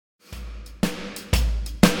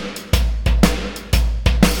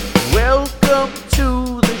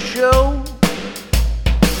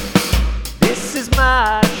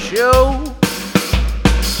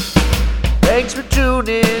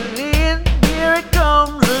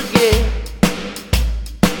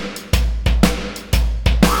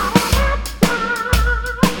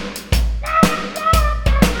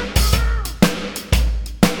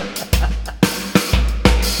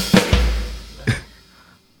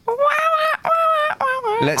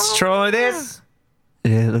Let's try this.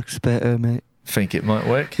 Yeah, it looks better, mate. Think it might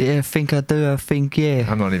work? Yeah, I think I do. I think, yeah.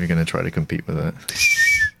 I'm not even going to try to compete with that.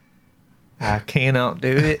 I cannot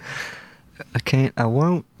do it. I can't. I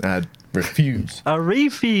won't. I refuse. I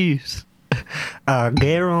refuse. I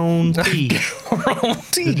guarantee.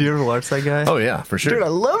 Did you ever watch that guy? Oh, yeah, for sure. Dude, I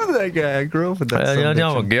love that guy. I grew up with that.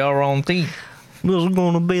 Guarantee. This is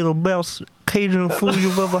going to be the best Cajun food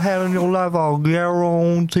you've ever had in your life. I'll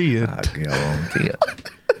guarantee it. I guarantee it.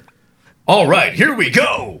 All right, here we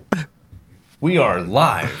go. We are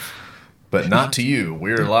live, but not to you.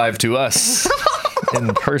 We're live to us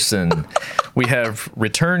in person. We have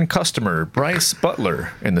return customer Bryce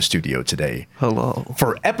Butler in the studio today Hello.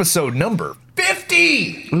 for episode number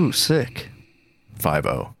 50. Ooh, sick.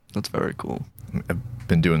 50. That's very cool. I've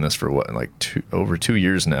been doing this for what, like over 2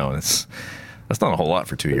 years now. And that's not a whole lot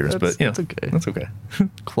for 2 years, but you know, that's okay. That's okay.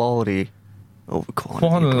 Quality over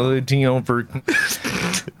quantity. Quantity over.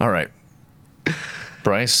 All right.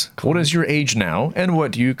 Bryce, what is your age now, and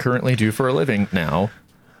what do you currently do for a living now?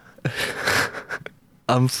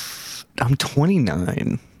 I'm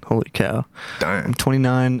 29. Holy cow. I'm Damn.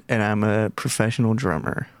 29 and I'm a professional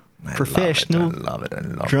drummer. Professional I love it.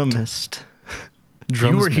 drummist.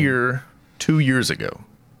 You were here 2 years ago.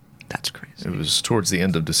 That's crazy. It was towards the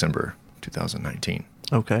end of December 2019.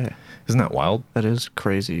 Okay. Isn't that wild? That is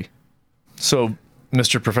crazy. So,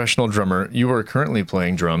 Mr. Professional Drummer, you are currently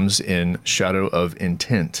playing drums in Shadow of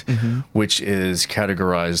Intent, which is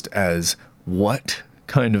categorized as what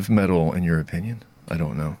kind of metal, in your opinion? I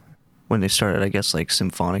don't know. When they started, I guess, like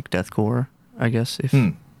symphonic deathcore, I guess, if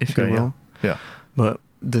Okay, you will. Yeah. But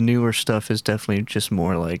the newer stuff is definitely just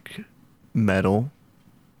more like metal,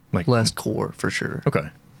 Like less core for sure. Okay.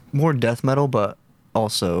 More death metal, but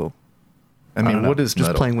also, I mean, don't know, what is just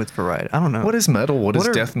metal? playing with variety. I don't know. What is metal? What is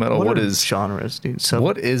death metal? What are is genres, dude?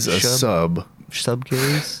 what is a sub?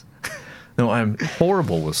 Subgaze? No, I'm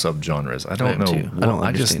horrible with subgenres. I don't am know. too. I don't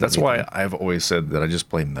understand That's why anything. I've always said that I just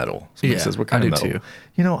play metal. Somebody Yeah, says, "What kind I of do metal?" too.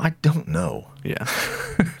 You know, I don't know. Yeah.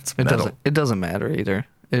 It's metal. It doesn't matter either.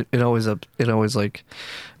 It always like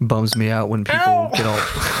bums me out when people get all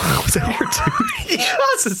was that your tooth?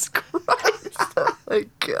 Jesus Christ. Oh my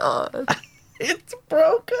god. It's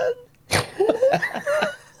broken.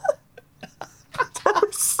 That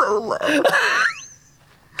was so loud.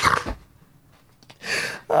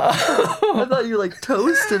 I thought you like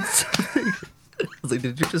toasted something. I was like,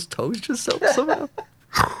 did you just toast yourself somehow?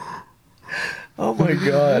 Oh my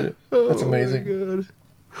god, that's amazing. Oh my god.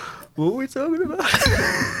 What were we talking about?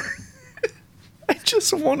 I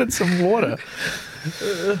just wanted some water.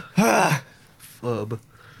 Fub.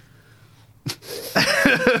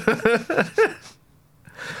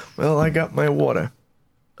 Well, I got my water.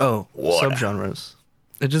 Oh, Water. subgenres.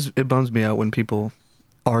 It bums me out when people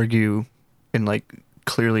argue and like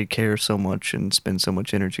clearly care so much and spend so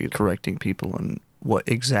much energy correcting people on what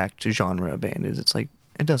exact genre a band is. It's like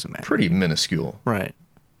it doesn't matter. Pretty minuscule. Right.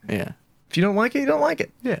 Yeah. If you don't like it, you don't like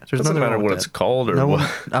it. Yeah. There's Doesn't nothing matter wrong what with it's that. called or No what. one,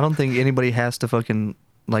 I don't think anybody has to fucking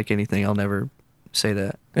like anything. I'll never say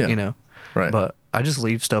that. Yeah. You know. Right. But I just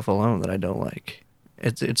leave stuff alone that I don't like.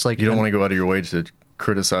 It's like You don't want to go out of your way to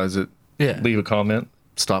criticize it. Yeah. Leave a comment.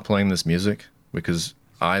 Stop playing this music because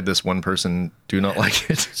this one person, do not like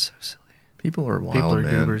it. so silly. People are wild, People are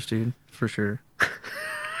man. goobers, dude, for sure.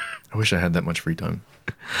 I wish I had that much free time.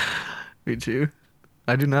 Me too.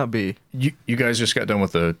 I do not be. You guys just got done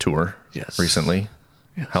with a tour. Yes. Recently.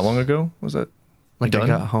 Yes. How long ago was that? Like done? I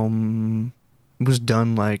got home. It was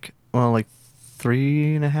done like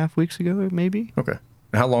 3.5 weeks ago, maybe. Okay.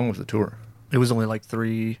 How long was the tour? It was only like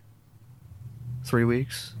three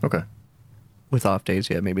weeks Okay. with off days.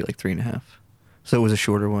 Yeah, maybe like 3.5. So it was a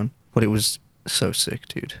shorter one, but it was so sick,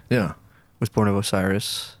 dude. Yeah. With Born of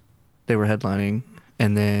Osiris, they were headlining,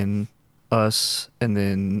 and then us, and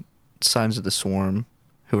then Signs of the Swarm,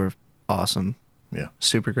 who are awesome, Yeah.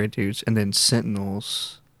 super great dudes, and then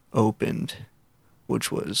Sentinels opened,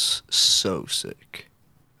 which was so sick.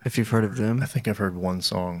 If you've heard of them, I think I've heard one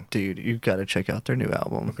song. dude, you've got to check out their new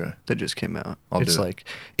album. Okay. That just came out. I'll It's do it. like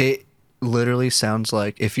it literally sounds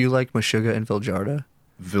like if you like Meshuggah and Viljarda.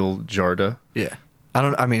 Viljarda. Yeah. I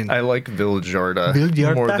I like Viljarda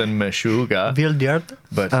Viljarda? more than Meshuggah. Viljarda.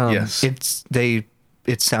 But yes.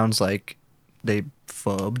 It sounds like they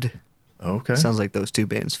fubbed. Okay. Sounds like those two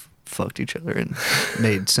bands fucked each other and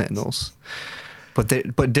made Sentinels.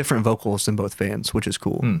 But different vocals in both bands, which is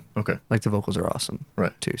cool. Okay. Like the vocals are awesome.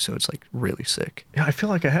 Right. Too, so it's like really sick. Yeah, I feel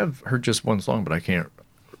like I have heard just one song, but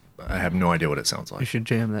I have no idea what it sounds You like. should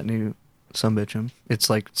jam that new Some Bitchin'. It's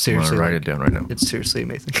like I'm seriously gonna write like, it down right now. It's seriously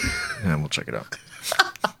amazing. And we'll check it out.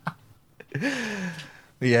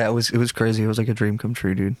 Yeah, it was crazy. It was like a dream come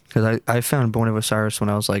true, dude. Because I found Born of Osiris when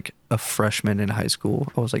I was like a freshman in high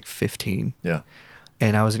school. I was like 15. Yeah.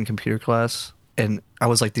 And I was in computer class, and I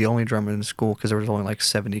was like the only drummer in the school because there was only like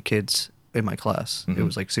 70 kids in my class. It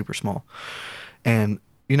was like super small. And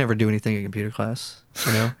you never do anything in computer class,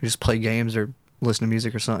 you know? You just play games or listen to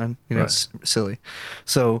music or something. You know, it's silly.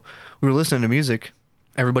 So we were listening to music.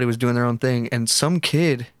 Everybody was doing their own thing, and some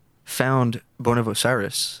kid found Born of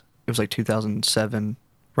Osiris. It was like 2007,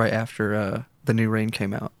 right after The New Rain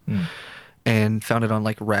came out, and found it on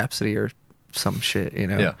like Rhapsody or some shit, you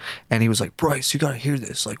know. Yeah. And he was like, "Bryce, you gotta hear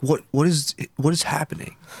this. Like, what is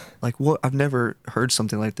happening? Like, what? I've never heard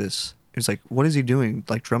something like this." He was like, "What is he doing,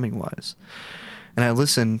 like drumming wise?" And I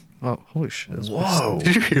listened. Oh, holy shit! Whoa.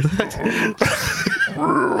 Did you hear that?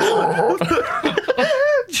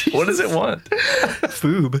 What does it want?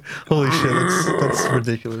 Foob. Holy shit, that's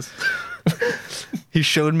ridiculous. He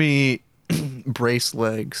showed me Brace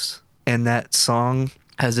Legs, and that song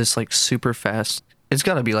has this like super fast. It's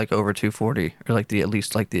got to be like over 240, or like at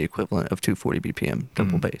least like the equivalent of 240 BPM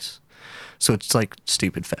double bass. So it's like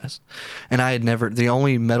stupid fast. And I had never, the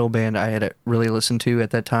only metal band I had really listened to at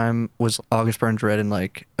that time was August Burns Red and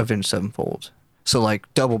like Avenged Sevenfold. So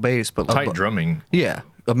like double bass, but Tight drumming. Yeah,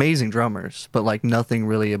 amazing drummers, but like nothing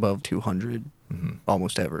really above 200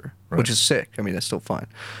 almost ever, which is sick. I mean, that's still fine.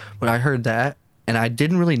 But I heard that, and I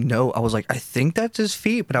didn't really know. I was like, I think that's his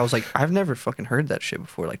feet, but I was like, I've never fucking heard that shit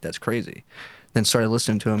before. Like, that's crazy. Then started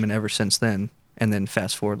listening to him, and ever since then, and then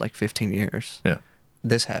fast forward like 15 years,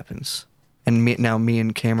 this happens. And me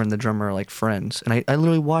and Cameron, the drummer, are like friends. And I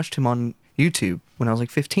literally watched him on YouTube when I was like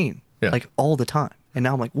 15, like all the time. And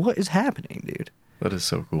now I'm like, what is happening, dude? That is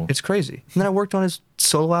so cool. It's crazy. And then I worked on his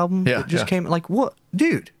solo album. Yeah, It just came, like, what?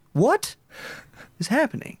 Dude, what is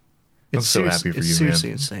happening? I'm so happy for it's you, seriously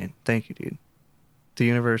man. insane. Thank you, dude. The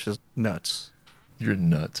universe is nuts. You're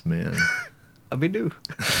nuts, man. I mean, dude.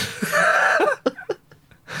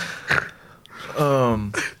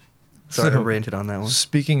 Sorry, I ranted on that one.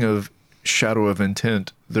 Speaking of shadow of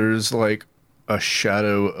intent, there's like a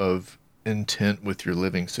shadow of intent with your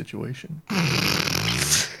living situation.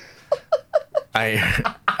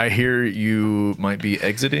 I hear you might be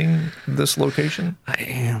exiting this location. I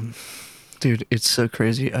am. Dude, it's so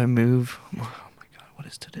crazy. I move. Oh my God, what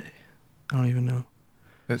is today? I don't even know.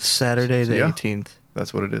 It's Saturday the yeah. 18th.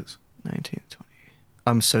 That's what it is. 19th, 20.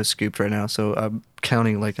 I'm so scooped right now, so I'm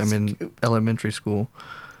counting like I'm in elementary school.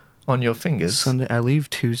 On your fingers. Sunday, I leave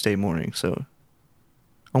Tuesday morning, so.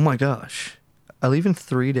 Oh my gosh. I leave in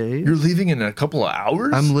 3 days. You're leaving in a couple of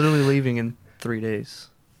hours? I'm literally leaving in 3 days.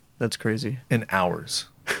 That's crazy. In hours.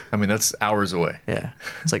 I mean, that's hours away. Yeah.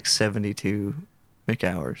 It's like 72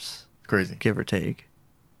 hours, Crazy. give or take.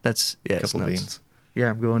 That's, yeah, it's Couple nuts. beans.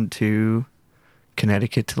 Yeah, I'm going to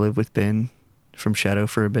Connecticut to live with Ben from Shadow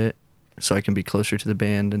for a bit, so I can be closer to the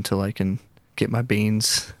band until I can get my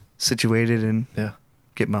beans situated and Yeah.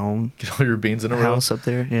 get my own Get all your beans in a row. house up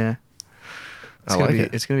there. Yeah. I like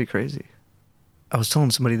it. It's going to be crazy. I was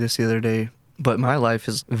telling somebody this the other day, but my life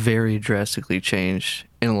has very drastically changed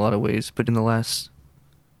in a lot of ways. But in the last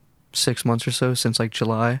 6 months or so, since like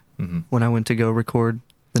July, when I went to go record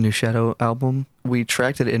the new Shadow album, we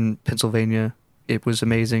tracked it in Pennsylvania. It was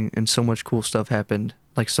amazing, and so much cool stuff happened.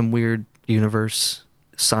 Like some weird universe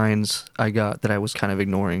signs I got that I was kind of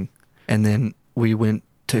ignoring. And then we went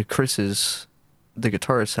to Chris's, the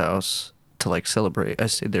guitarist's house, to like celebrate. I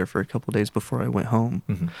stayed there for a couple days before I went home.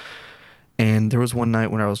 And there was one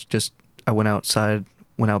night when I went outside,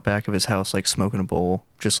 went out back of his house, like smoking a bowl,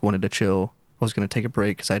 just wanted to chill. I was going to take a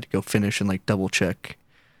break because I had to go finish and like double check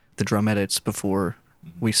the drum edits before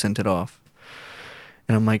we sent it off.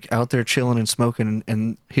 And I'm like out there chilling and smoking,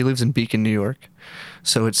 and he lives in Beacon, New York.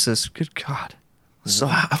 So it's this, good God. So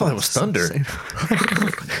Wow, I thought it was thunder.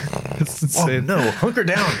 It's insane. Oh, no, hunker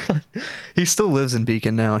down. He still lives in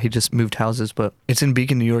Beacon now. He just moved houses, but it's in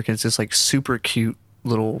Beacon, New York, and it's this like super cute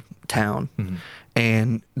little town.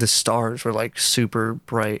 And the stars were like super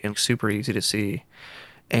bright and super easy to see.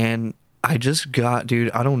 And I just got,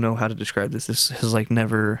 dude, I don't know how to describe this. This has like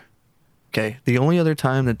never. Okay, the only other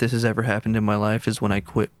time that this has ever happened in my life is when I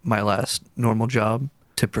quit my last normal job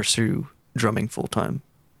to pursue drumming full time.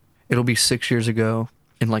 It'll be 6 years ago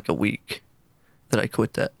in like a week that I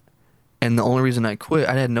quit that. And the only reason I quit,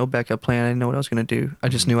 I had no backup plan. I didn't know what I was going to do. I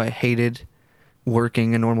just knew I hated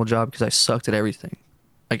working a normal job because I sucked at everything.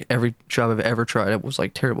 Like every job I've ever tried, I was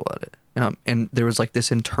like terrible at it. And there was like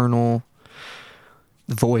this internal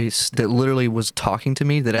voice that literally was talking to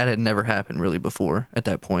me that had never happened really before at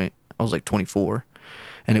that point. I was like 24.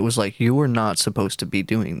 And it was like, you are not supposed to be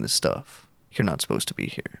doing this stuff. You're not supposed to be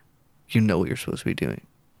here. You know what you're supposed to be doing.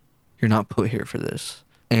 You're not put here for this.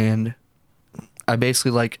 and I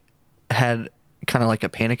basically like had kind of like a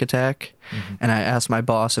panic attack, and I asked my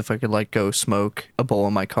boss if I could like go smoke a bowl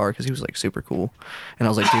in my car because he was like super cool, and I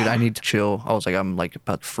was like, dude, I need to chill. I was like, I'm like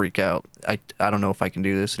about to freak out. I don't know if I can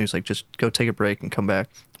do this, and he's like, just go take a break and come back.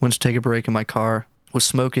 Went to take a break in my car, was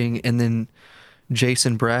smoking, and then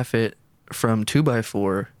Jason Braffett from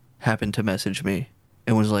 2x4 happened to message me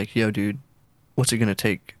and was like, yo, dude, what's it gonna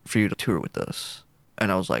take for you to tour with us?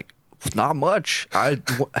 And I was like, not much. I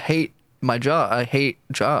hate my job. I hate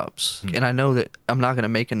jobs. And I know that I'm not going to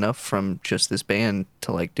make enough from just this band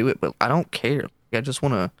to like do it, but I don't care. I just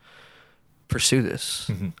want to pursue this.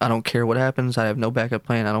 I don't care what happens. I have no backup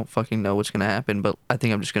plan. I don't fucking know what's going to happen, but I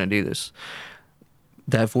think I'm just going to do this.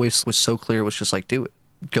 That voice was so clear. It was just like, do it.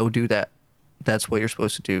 Go do that. That's what you're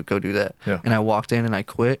supposed to do. Go do that. Yeah. And I walked in and I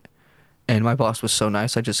quit. And my boss was so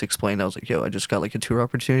nice. I just explained. I was like, yo, I just got like a tour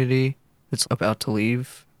opportunity. It's about to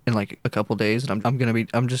leave in like a couple days, and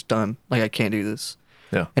I'm just done. Like, I can't do this.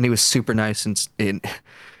 Yeah. And he was super nice, and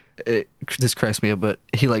this cracks me up, but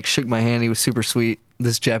he like shook my hand. He was super sweet.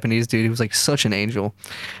 This Japanese dude, he was like such an angel,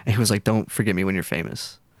 and he was like, don't forget me when you're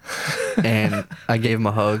famous. And I gave him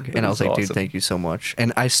a hug, and I was like, dude, thank you so much.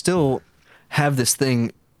 And I still have this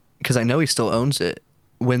thing, because I know he still owns it.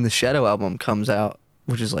 When the Shadow album comes out,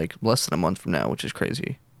 which is like less than a month from now, which is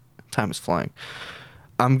crazy. Time is flying.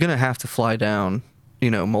 I'm going to have to fly down,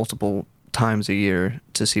 multiple times a year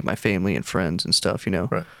to see my family and friends and stuff,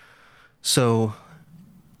 Right. So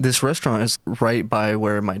this restaurant is right by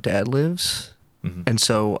where my dad lives. And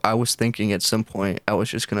so I was thinking at some point I was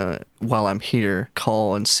just going to, while I'm here,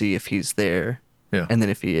 call and see if he's there. Yeah. And then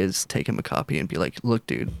if he is, take him a copy and be like, look,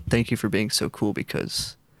 dude, thank you for being so cool,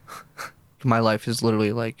 because my life is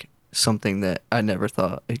literally like something that I never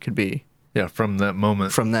thought it could be. Yeah, from that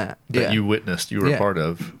moment. From that. That you witnessed, you were a part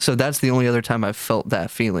of. So that's the only other time I've felt that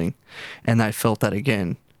feeling. And I felt that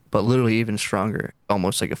again, but literally even stronger.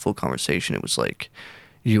 Almost like a full conversation. It was like,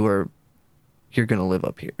 you're going to live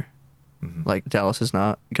up here. Like, Dallas is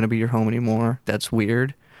not going to be your home anymore. That's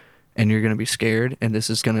weird. And you're going to be scared. And this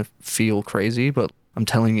is going to feel crazy. But I'm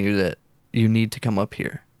telling you that you need to come up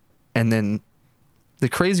here. And then the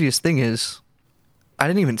craziest thing is, I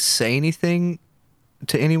didn't even say anything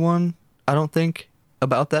to anyone, I don't think,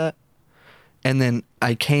 about that. And then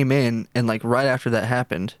I came in, and like right after that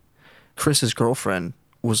happened, Chris's girlfriend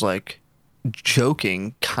was like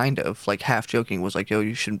joking, kind of like half joking, was like, yo,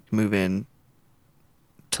 you should move in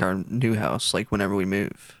to our new house like whenever we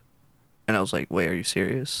move. And I was like, wait, are you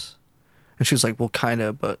serious? And she was like, well, kind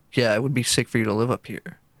of, but yeah, it would be sick for you to live up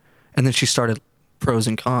here. And then she started pros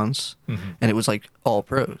and cons, and it was like all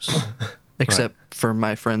pros except for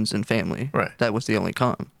my friends and family. Right. That was the only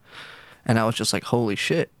con. And I was just like, holy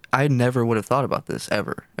shit. I never would have thought about this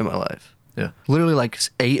ever in my life. Yeah. Literally like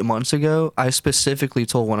 8 months ago, I specifically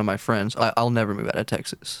told one of my friends, I'll never move out of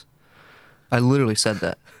Texas. I literally said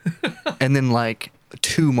that. And then like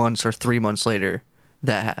 2 months or 3 months later,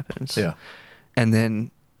 that happens. Yeah. And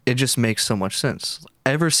then it just makes so much sense.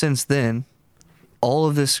 Ever since then, all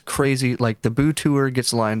of this crazy, like the Boo tour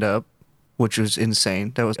gets lined up, which was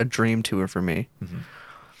insane. That was a dream tour for me.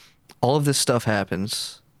 All of this stuff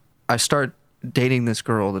happens. I start dating this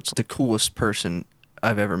girl that's the coolest person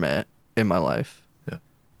I've ever met in my life. Yeah.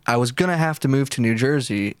 I was going to have to move to New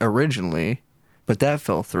Jersey originally, but that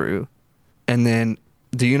fell through. And then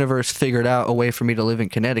the universe figured out a way for me to live in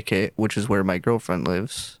Connecticut, which is where my girlfriend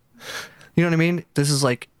lives. You know what I mean? This is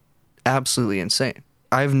like absolutely insane.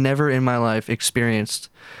 I've never in my life experienced,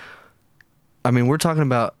 we're talking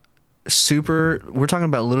about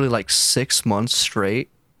literally like 6 months straight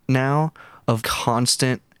now of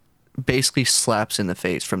constant, basically slaps in the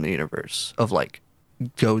face from the universe of like,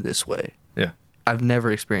 go this way. Yeah. I've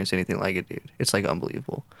never experienced anything like it, dude. It's like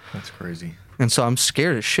unbelievable. That's crazy. And so I'm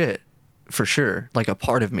scared as shit, for sure. Like, a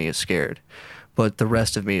part of me is scared, but the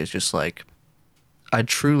rest of me is just like, I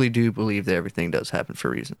truly do believe that everything does happen for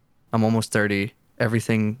a reason. I'm almost 30.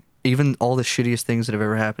 Everything, even all the shittiest things that have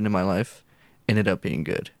ever happened in my life, ended up being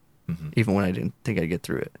good, even when I didn't think I'd get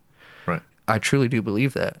through it. Right. I truly do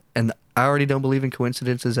believe that. And I already don't believe in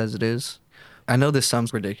coincidences as it is. I know this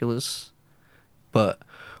sounds ridiculous, but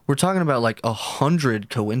we're talking about like 100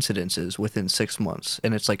 coincidences within 6 months,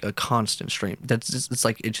 and it's like a constant stream.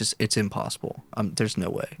 It's impossible. There's no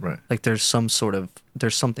way. Right. Like there's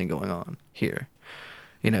something going on here,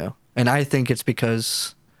 And I think it's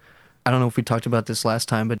because, I don't know if we talked about this last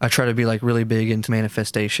time, but I try to be like really big into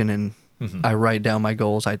manifestation, and I write down my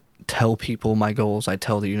goals. I tell people my goals. I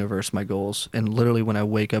tell the universe my goals. And literally when I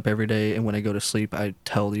wake up every day and when I go to sleep, I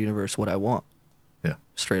tell the universe what I want. Yeah.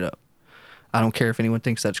 Straight up. I don't care if anyone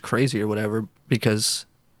thinks that's crazy or whatever, because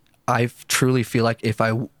I truly feel like if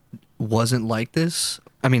I wasn't like this,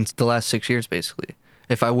 I mean, the last 6 years basically,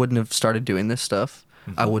 if I wouldn't have started doing this stuff,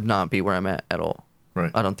 I would not be where I'm at all.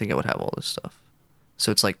 Right. I don't think I would have all this stuff.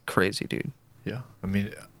 So it's like crazy, dude. Yeah. I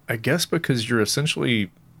mean, I guess because you're essentially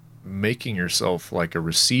making yourself like a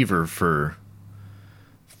receiver for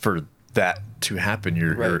that to happen.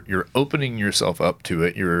 You're opening yourself up to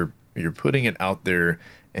it. You're putting it out there,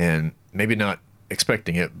 and maybe not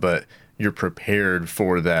expecting it, but you're prepared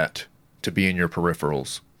for that to be in your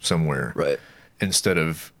peripherals somewhere. Right. Instead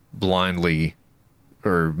of blindly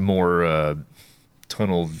or more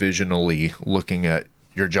tunnel visionally looking at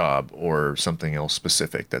your job or something else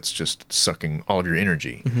specific that's just sucking all of your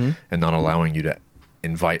energy and not allowing you to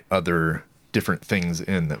invite other different things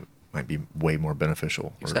in that might be way more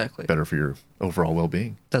beneficial or better for your overall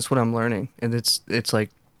well-being. That's what I'm learning. And it's like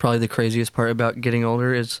probably the craziest part about getting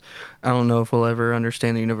older is I don't know if we'll ever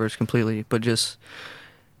understand the universe completely, but just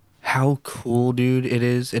how cool, dude, it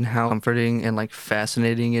is and how comforting and like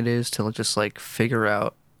fascinating it is to just like figure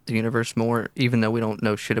out the universe more, even though we don't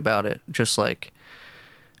know shit about it. Just like,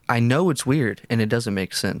 I know it's weird and it doesn't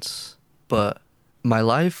make sense, but my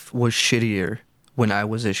life was shittier when I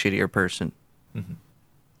was a shittier person.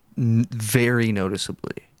 Very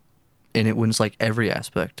noticeably. And it was like every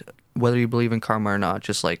aspect, whether you believe in karma or not,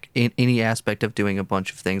 just like in any aspect of doing a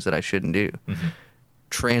bunch of things that I shouldn't do,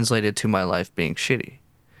 translated to my life being shitty.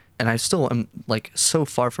 And I still am like so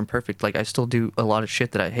far from perfect. Like I still do a lot of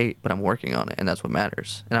shit that I hate, but I'm working on it, and that's what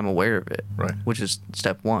matters. And I'm aware of it, right? Which is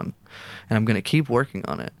step one. And I'm gonna keep working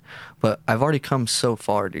on it. But I've already come so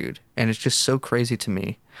far, dude. And it's just so crazy to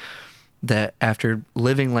me that after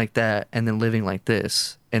living like that and then living like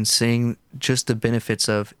this and seeing just the benefits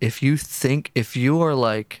of if you are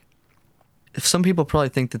like, if some people probably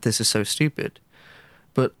think that this is so stupid,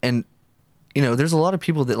 but you know, there's a lot of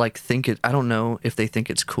people that like think it. I don't know if they think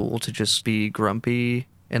it's cool to just be grumpy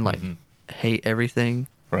and like hate everything.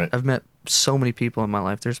 Right. I've met so many people in my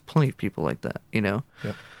life. There's plenty of people like that, you know?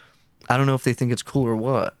 Yeah. I don't know if they think it's cool or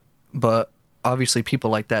what, but obviously people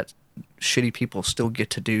like that, shitty people still get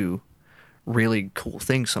to do really cool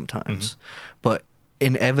things sometimes. But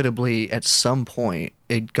inevitably at some point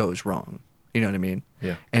it goes wrong. You know what I mean?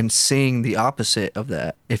 Yeah. And seeing the opposite of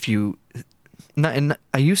that, if you... and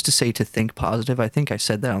I used to say to think positive. I think I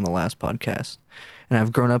said that on the last podcast. And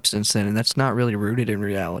I've grown up since then, and that's not really rooted in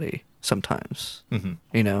reality sometimes.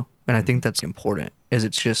 You know? And I think that's important, is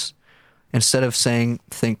it's just, instead of saying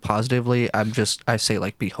think positively, I say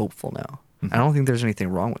like be hopeful now. I don't think there's anything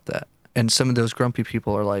wrong with that. And some of those grumpy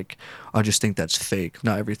people are like, I just think that's fake.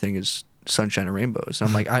 Not everything is sunshine and rainbows. And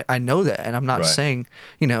I'm like, I know that. And I'm not saying,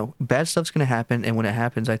 you know, bad stuff's going to happen. And when it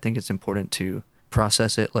happens, I think it's important to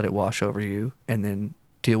process it, let it wash over you, and then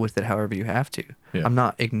deal with it however you have to. Yeah. I'm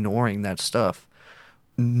not ignoring that stuff.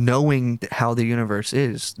 Knowing how the universe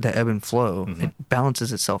is, the ebb and flow, it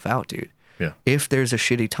balances itself out, dude. Yeah. If there's a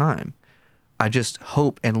shitty time, I just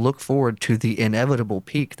hope and look forward to the inevitable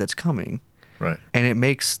peak that's coming. Right. And it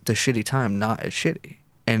makes the shitty time not as shitty.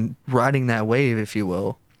 And riding that wave, if you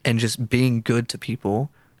will, and just being good to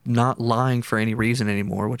people, not lying for any reason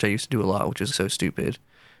anymore, which I used to do a lot, which is so stupid.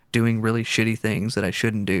 Doing really shitty things that I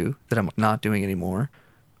shouldn't do, that I'm not doing anymore.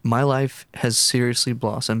 My life has seriously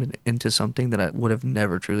blossomed into something that I would have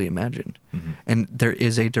never truly imagined. And there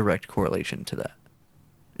is a direct correlation to that.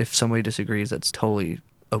 If somebody disagrees, that's totally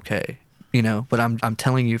okay, you know? But I'm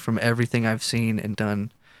telling you from everything I've seen and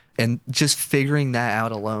done, and just figuring that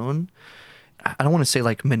out alone, I don't want to say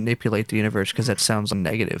like manipulate the universe because that sounds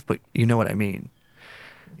negative, but you know what I mean.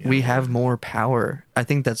 Yeah. We have more power. I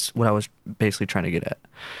think that's what I was basically trying to get at,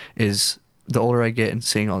 is the older I get and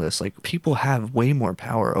seeing all this, like people have way more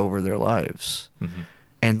power over their lives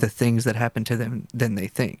and the things that happen to them than they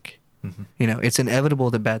think. You know, it's inevitable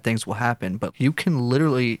that bad things will happen, but you can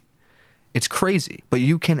literally, it's crazy, but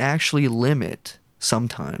you can actually limit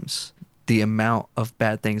sometimes the amount of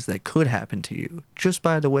bad things that could happen to you just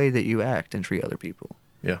by the way that you act and treat other people.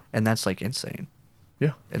 Yeah. And that's like insane.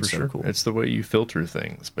 Yeah, it's for so sure. cool. It's the way you filter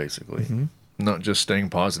things, basically. Not just staying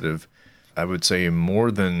positive. I would say more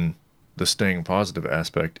than the staying positive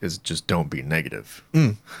aspect is just don't be negative.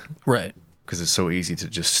 Right. Because it's so easy to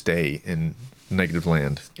just stay in negative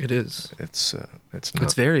land. It is. It's not.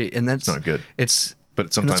 It's very, and that's not good.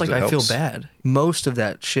 But sometimes it's like it helps. I feel bad. Most of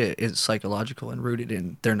that shit is psychological and rooted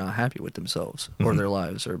in they're not happy with themselves or their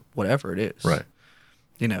lives or whatever it is. Right.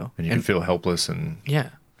 You know. And you can feel helpless and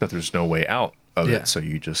that there's no way out of it. So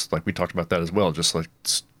you just, like we talked about that as well, just like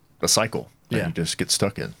it's a cycle that you just get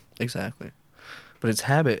stuck in. Exactly. But it's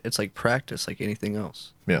habit. It's like practice, like anything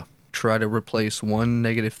else. Yeah. Try to replace one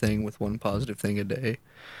negative thing with one positive thing a day.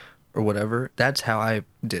 or whatever. That's how I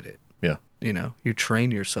did it. Yeah. You know, you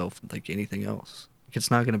train yourself like anything else. It's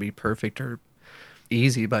not going to be perfect or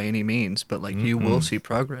easy by any means, but like you will see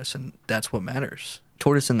progress, and that's what matters.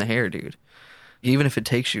 Tortoise in the hare, dude. Even if it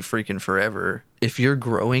takes you freaking forever, if you're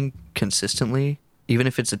growing consistently, even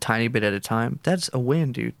if it's a tiny bit at a time, that's a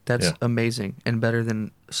win, dude. That's amazing and better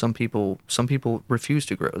than some people. Some people refuse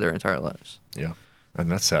to grow their entire lives. Yeah. And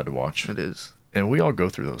that's sad to watch. It is. And we all go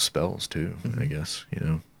through those spells too, I guess, you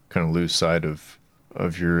know, kind of lose sight of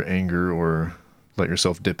your anger or let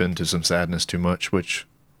yourself dip into some sadness too much, which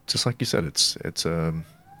just like you said, it's the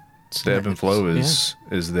ebb and flow is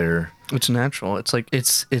there. It's natural. It's like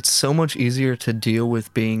it's so much easier to deal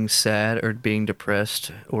with being sad or being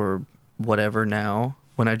depressed or whatever now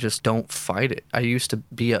when I just don't fight it. I used to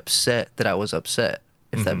be upset that I was upset,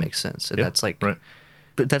 if that makes sense. And that's like, right.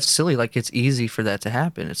 But that's silly. Like, it's easy for that to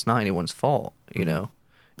happen. It's not anyone's fault, you know?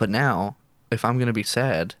 But now, if I'm going to be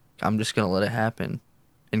sad, I'm just going to let it happen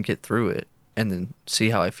and get through it and then see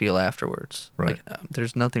how I feel afterwards. Right. Like,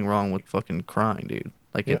 there's nothing wrong with fucking crying, dude.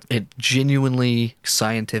 Like, it genuinely,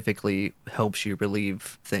 scientifically helps you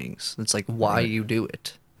relieve things. It's like why you do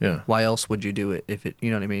it. Yeah. Why else would you do it if it,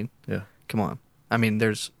 you know what I mean? Yeah. Come on. I mean,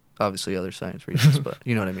 there's obviously other science reasons, but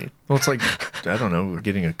you know what I mean? Well, it's like, I don't know,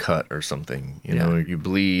 getting a cut or something. You know, you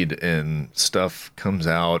bleed and stuff comes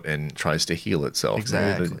out and tries to heal itself.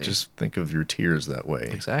 Exactly. Just think of your tears that way.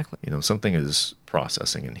 Exactly. You know, something is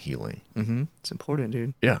processing and healing. Mm-hmm. It's important,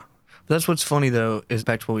 dude. Yeah. That's what's funny, though, is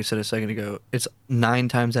back to what we said a second ago. It's 9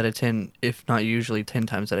 times out of 10, if not usually 10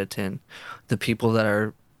 times out of 10, the people that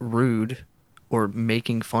are rude or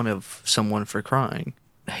making fun of someone for crying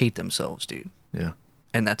hate themselves, dude. Yeah.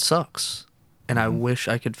 And that sucks. And I wish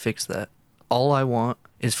I could fix that. All I want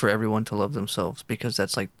is for everyone to love themselves because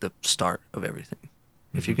that's like the start of everything.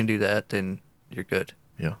 If you can do that, then you're good.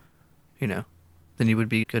 Yeah. You know, then you would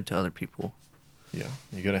be good to other people. Yeah.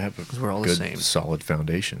 You got to have a we're all the good, same. solid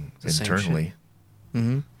foundation internally.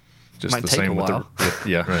 Mm-hmm. Just Might the take same a with while.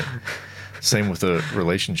 yeah, right. Same with a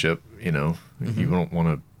relationship, you know. You don't want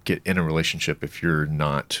to get in a relationship if you're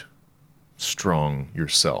not strong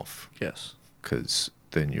yourself. Yes. Because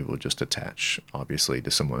then you will just attach, obviously,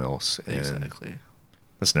 to someone else. And Exactly.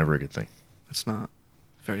 that's never a good thing. It's not.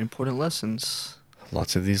 Very important lessons.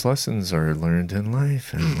 Lots of these lessons are learned in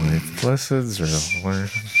life, and life lessons are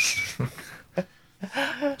learned.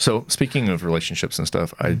 So, speaking of relationships and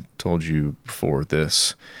stuff, I told you before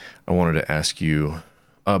this, I wanted to ask you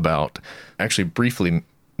about, actually briefly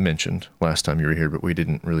mentioned last time you were here, but we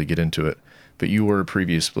didn't really get into it. But you were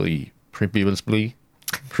previously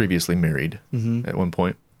married at one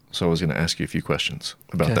point. So I was going to ask you a few questions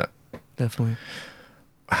about that. Definitely.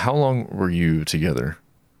 How long were you together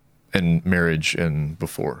in marriage and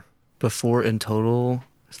before? Before, in total,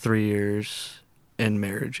 3 years. In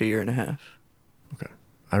marriage, 1.5 years. Okay.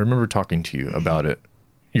 I remember talking to you about it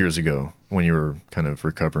years ago when you were kind of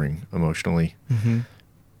recovering emotionally,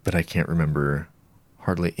 but I can't remember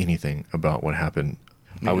hardly anything about what happened.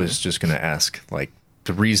 I was just going to ask, like,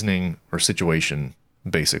 the reasoning or situation,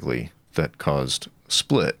 basically, that caused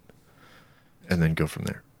split, and then go from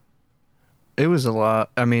there. It was a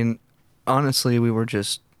lot. I mean, honestly, we were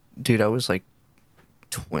just... Dude, I was like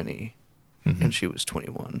 20, and she was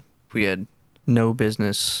 21. We had no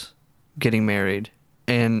business getting married.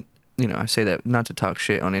 And, you know, I say that not to talk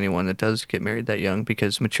shit on anyone that does get married that young,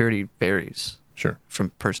 because maturity varies. Sure. From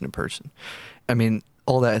person to person. I mean,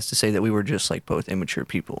 all that is to say that we were just like both immature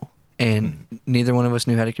people. And neither one of us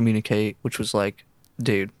knew how to communicate, which was like,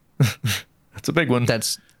 dude. That's a big one.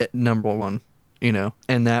 That's number one, you know?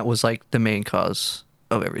 And that was like the main cause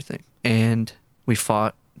of everything. And we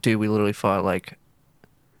fought. Dude, we literally fought like...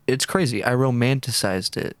 It's crazy. I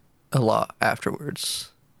romanticized it a lot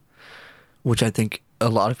afterwards, which I think a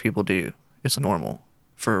lot of people do. It's normal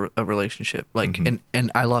for a relationship. Like,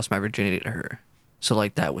 and I lost my virginity to her. So,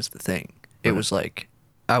 like, that was the thing. It was like,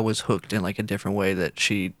 I was hooked in, like, a different way that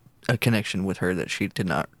a connection with her that she did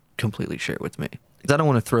not completely share with me. I don't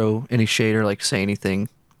want to throw any shade or, like, say anything.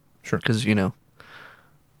 Sure. Because, you know,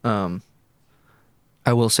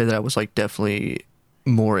 I will say that I was, like, definitely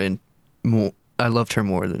more, I loved her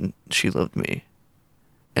more than she loved me.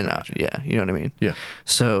 And yeah, you know what I mean? Yeah.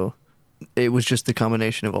 So it was just the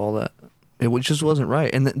combination of all that. It just wasn't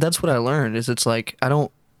right. And that's what I learned is it's like, I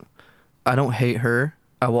don't hate her.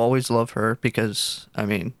 I will always love her because, I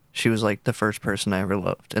mean, she was like the first person I ever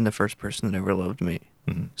loved and the first person that ever loved me.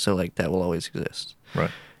 So like that will always exist. Right.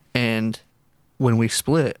 And when we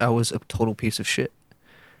split, I was a total piece of shit.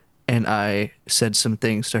 And I said some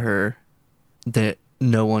things to her that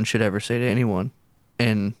no one should ever say to anyone.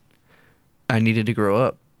 And I needed to grow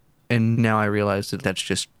up. And now I realize that that's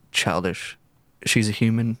just childish. She's a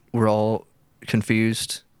human. We're all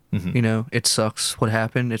confused. Mhm. You know, it sucks what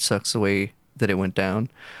happened. It sucks the way that it went down.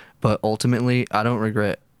 But ultimately, I don't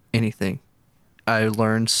regret anything. I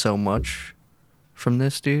learned so much from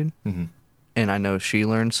this dude. Mhm. And I know she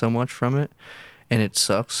learned so much from it. And it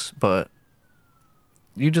sucks. But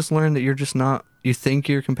you just learn that you're just not, you think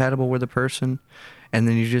you're compatible with a person. And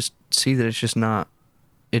then you just see that it's just not,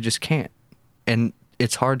 it just can't. And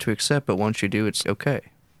it's hard to accept, but once you do, it's okay.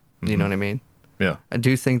 You know what I mean? Yeah. I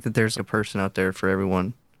do think that there's a person out there for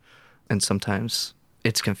everyone, and sometimes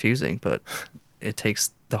it's confusing, but it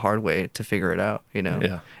takes the hard way to figure it out, you know?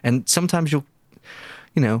 Yeah. And sometimes you'll,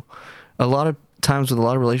 you know, a lot of times with a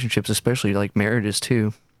lot of relationships, especially like marriages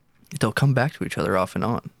too, they'll come back to each other off and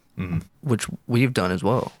on, which we've done as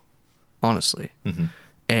well, honestly.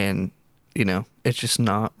 And, you know, it's just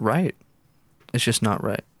not right. It's just not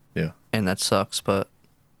right. Yeah. And that sucks, but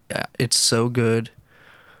yeah, it's so good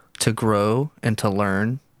to grow and to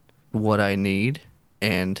learn what I need.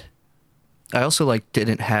 And I also like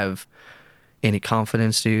didn't have any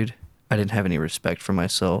confidence, dude. I didn't have any respect for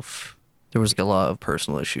myself. There was like a lot of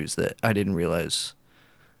personal issues that I didn't realize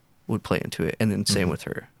would play into it. And then same with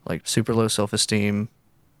her, like super low self-esteem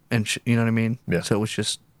and you know what I mean? Yeah. So it was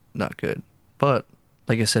just not good. But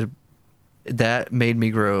like I said, that made me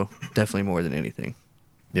grow definitely more than anything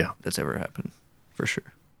Yeah. that's ever happened, for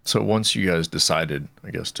sure. So once you guys decided, I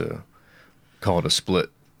guess, to call it a split,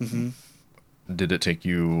 did it take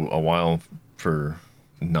you a while for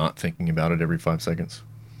not thinking about it every 5 seconds?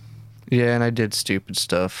 Yeah, and I did stupid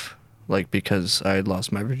stuff, like because I had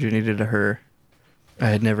lost my virginity to her. I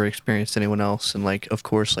had never experienced anyone else, and like, of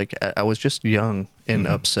course, like I was just young and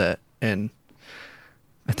upset, and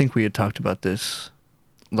I think we had talked about this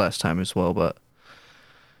last time as well, but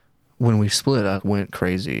when we split, I went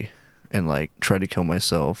crazy and like tried to kill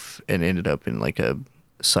myself and ended up in like a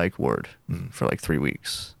psych ward for like 3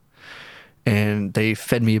 weeks. And they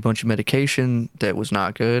fed me a bunch of medication that was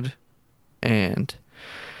not good. And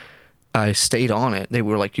I stayed on it. They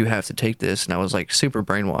were like, you have to take this. And I was like super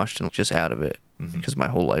brainwashed and just out of it because my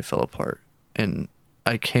whole life fell apart. And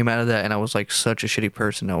I came out of that and I was like such a shitty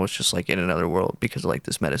person. I was just like in another world because of like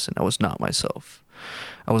this medicine. I was not myself.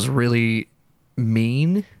 I was really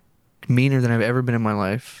meaner than I've ever been in my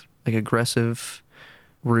life. Like aggressive,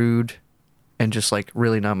 rude, and just like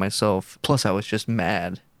really not myself. Plus I was just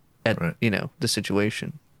mad at, you know, the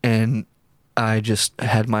situation. And I just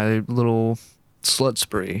had my little slut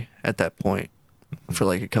spree at that point for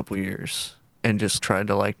like a couple years and just tried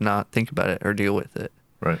to like not think about it or deal with it.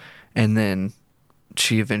 Right. And then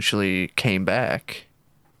she eventually came back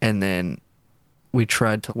and then we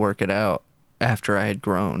tried to work it out after I had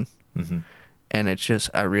grown. And it's just,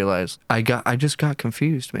 I realized I just got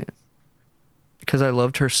confused, man. Because I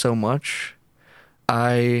loved her so much,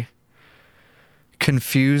 I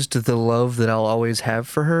confused the love that I'll always have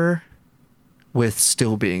for her with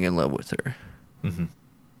still being in love with her.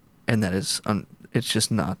 And that is, it's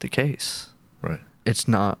just not the case. Right. It's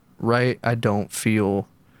not right. I don't feel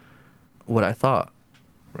what I thought.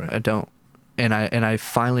 Right. I don't. And I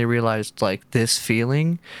finally realized like this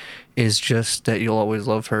feeling is just that you'll always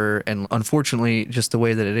love her, and unfortunately just the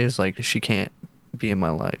way that it is, like she can't be in my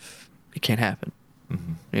life. It can't happen.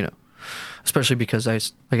 You know, especially because I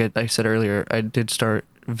said earlier, I did start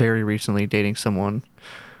very recently dating someone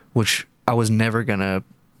which I was never gonna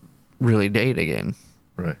really date again.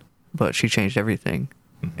 Right. But she changed everything.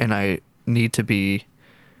 And I need to be,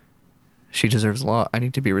 she deserves a lot. I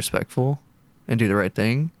need to be respectful and do the right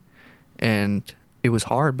thing. And it was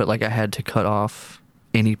hard, but like I had to cut off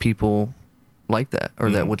any people like that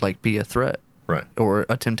or that would like be a threat. Right. Or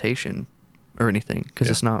a temptation or anything, because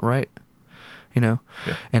Yeah. it's not right, you know?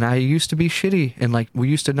 Yeah. And I used to be shitty, and like we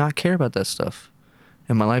used to not care about that stuff.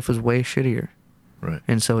 And my life was way shittier. Right.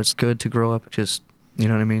 And so it's good to grow up just, you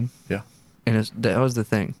know what I mean? Yeah. And that was the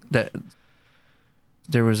thing. That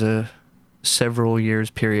there was a several years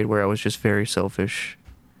period where I was just very selfish,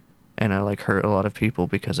 and I like hurt a lot of people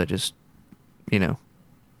because I just, you know,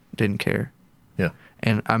 didn't care. Yeah.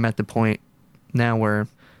 And I'm at the point now where,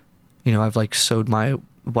 you know, I've like sowed my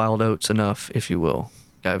wild oats enough, if you will.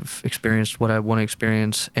 I've experienced what I want to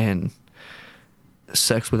experience, and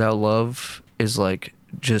sex without love is like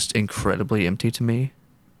just incredibly empty to me.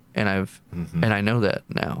 And and I know that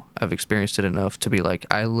now. I've experienced it enough to be like,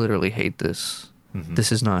 I literally hate this.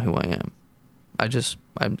 This is not who I am.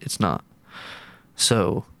 It's not.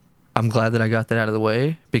 So I'm glad that I got that out of the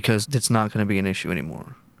way, because it's not going to be an issue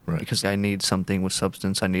anymore. Right. Because I need something with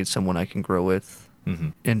substance. I need someone I can grow with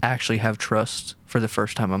and actually have trust for the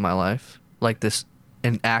first time in my life. Like this,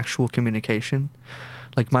 an actual communication.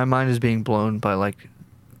 Like my mind is being blown by like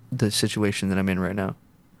the situation that I'm in right now.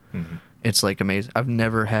 Mm-hmm. It's like amazing. I've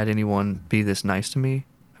never had anyone be this nice to me.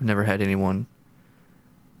 I've never had anyone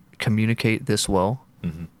communicate this well.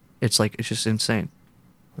 Mm-hmm. It's like, it's just insane.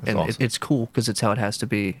 That's And awesome. it's cool because it's how it has to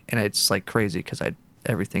be. And it's like crazy because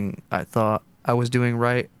everything I thought I was doing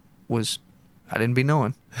right was, I didn't be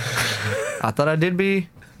knowing. I thought I did be,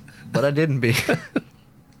 but I didn't be.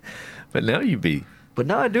 But now you be. But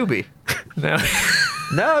now I do be. Now,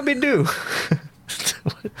 Now I be do.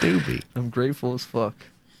 what do be? I'm grateful as fuck.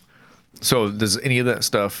 So does any of that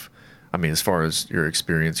stuff, I mean, as far as your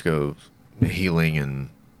experience goes, healing and,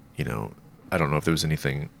 you know, I don't know if there was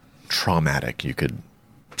anything traumatic you could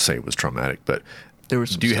say was traumatic, but There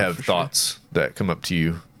was some do you stuff have for sure. thoughts that come up to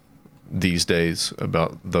you these days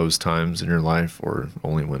about those times in your life, or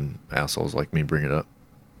only when assholes like me bring it up?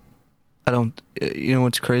 I don't. You know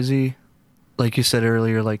what's crazy? Like you said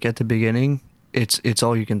earlier, like at the beginning, it's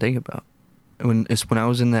all you can think about. When I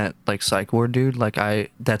was in that like psych ward, dude. Like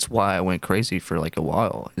that's why I went crazy for like a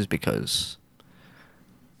while, is because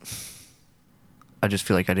I just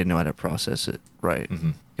feel like I didn't know how to process it right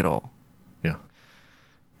at all. Yeah.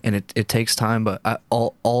 And it takes time, but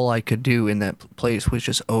all I could do in that place was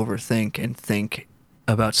just overthink and think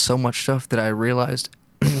about so much stuff that I realized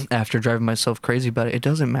after driving myself crazy about it, it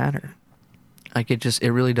doesn't matter. Like it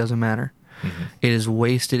really doesn't matter. Mm-hmm. It is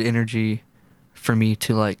wasted energy for me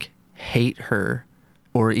to like hate her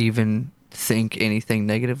or even think anything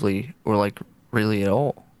negatively or like really at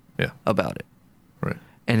all Yeah. about it. Right.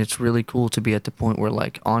 And it's really cool to be at the point where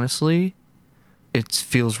like honestly, it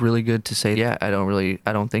feels really good to say, yeah, I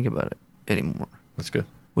don't think about it anymore, That's good.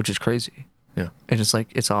 which is crazy. Yeah. And it's like,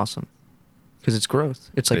 it's awesome because it's growth.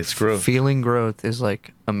 It's like It's growth. feeling growth is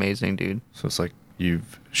like amazing, dude. So it's like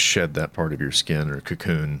you've shed that part of your skin or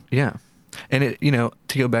cocoon. Yeah. And it, you know,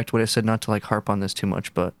 to go back to what I said, not to like harp on this too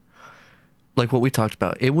much, but like what we talked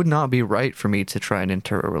about, it would not be right for me to try and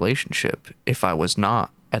enter a relationship if I was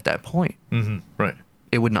not at that point. Mm-hmm. Right.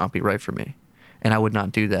 It would not be right for me. And I would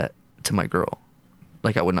not do that to my girl.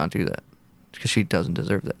 Like I would not do that because she doesn't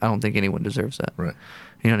deserve that. I don't think anyone deserves that. Right.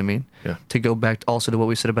 You know what I mean? Yeah. To go back also to what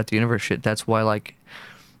we said about the universe shit, that's why like,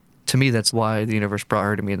 to me, that's why the universe brought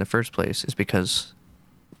her to me in the first place, is because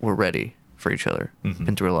we're ready for each other. Mhm.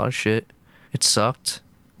 Been through a lot of shit. It sucked.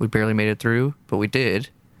 We barely made it through, but we did.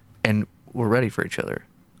 And we're ready for each other.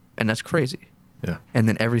 And that's crazy. Yeah. And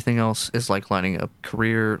then everything else is like lining up.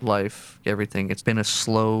 Career, life, everything. It's been a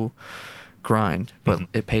slow grind, but Mhm.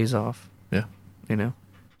 it pays off, Yeah. you know?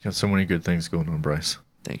 Got so many good things going on, Bryce.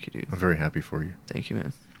 Thank you, dude. I'm very happy for you. Thank you,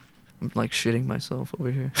 man. I'm like shitting myself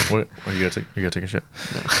over here. What? Oh, you gotta take a shit.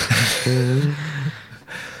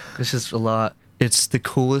 It's just a lot. It's the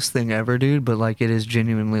coolest thing ever, dude, but like it is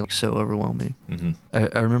genuinely like, so overwhelming. Mm-hmm.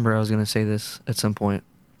 I remember I was going to say this at some point.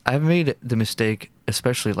 I've made the mistake,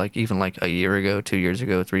 especially like even like a year ago, 2 years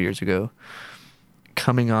ago, 3 years ago,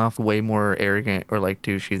 coming off way more arrogant or like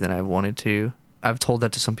douchey than I wanted to. I've told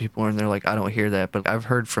that to some people and they're like, I don't hear that. But I've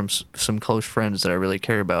heard from some close friends that I really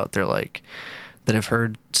care about. They're like, that have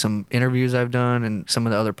heard some interviews I've done and some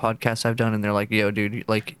of the other podcasts I've done. And they're like, yo, dude,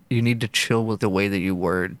 like you need to chill with the way that you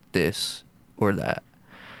word this or that.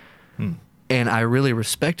 Hmm. And I really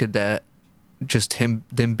respected that. Just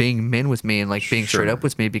them being men with me and like being straight Sure. up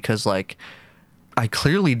with me, because like I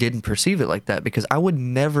clearly didn't perceive it like that, because I would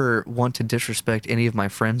never want to disrespect any of my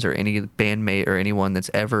friends or any bandmate or anyone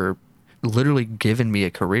that's ever literally given me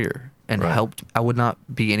a career and Right. helped. I would not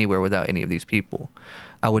be anywhere without any of these people.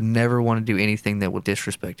 I would never want to do anything that would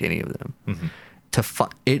disrespect any of them.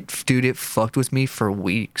 Mm-hmm. Dude, it fucked with me for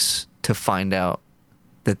weeks to find out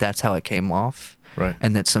that that's how it came off. Right.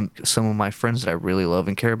 And that some of my friends that I really love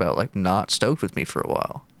and care about, like, not stoked with me for a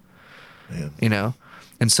while, Man. you know?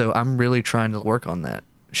 And so I'm really trying to work on that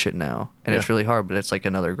shit now. And it's Yeah. really hard, but it's like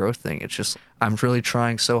another growth thing. It's just, I'm really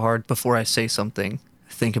trying so hard before I say something,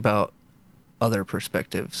 think about other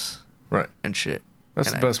perspectives Right. and shit.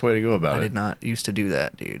 That's And the best way to go about I it. did not used to do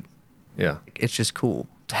that, dude. Yeah. It's just cool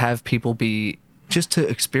to have people be, just to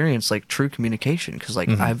experience like true communication. Cause like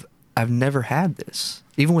Mhm. I've never had this,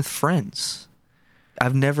 even with friends.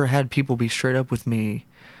 I've never had people be straight up with me,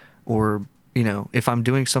 or, you know, if I'm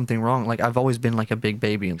doing something wrong, like I've always been like a big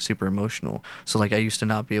baby and super emotional. So like I used to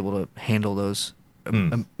not be able to handle those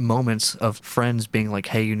moments of friends being like,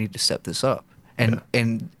 hey, you need to step this up.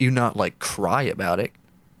 And you not like cry about it.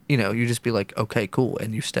 You know, you just be like, okay, cool.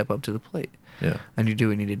 And you step up to the plate. Yeah. And you do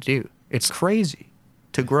what you need to do. It's crazy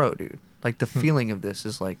to grow, dude. Like the feeling of this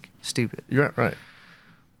is like stupid. You're right.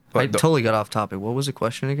 I But totally got off topic. What was the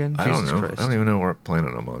question again? I don't Jesus know. Christ. I don't even know what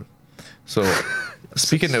planet I'm on. So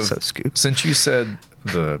Speaking of, So Scoop. since you said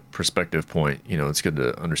the perspective point, it's good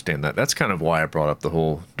to understand that. That's kind of why I brought up the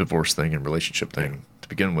whole divorce thing and relationship thing to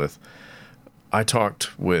begin with. I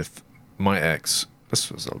talked with my ex, this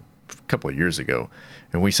was a couple of years ago,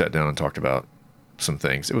 and we sat down and talked about some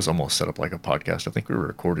things. It was almost set up like a podcast. I think we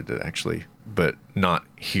recorded it actually, but not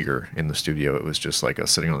here in the studio. It was just like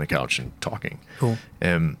us sitting on the couch and talking. Cool.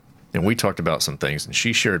 And we talked about some things, and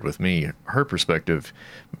she shared with me her perspective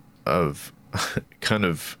of kind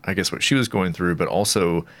of, I guess, what she was going through, but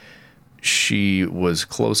also she was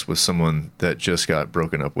close with someone that just got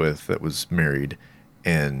broken up with, that was married,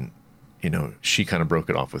 and she kind of broke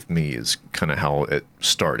it off with me is kind of how it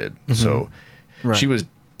started. Mm-hmm. So Right. she was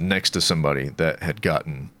next to somebody that had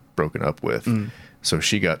gotten broken up with. So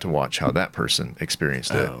she got to watch how that person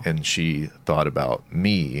experienced it. Oh. And she thought about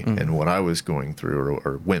me and what I was going through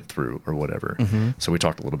or went through or whatever. So we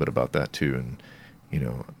talked a little bit about that too. And,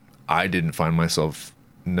 I didn't find myself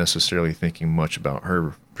necessarily thinking much about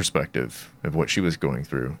her perspective of what she was going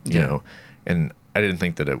through, and I didn't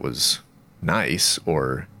think that it was nice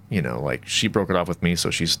or, like she broke it off with me, so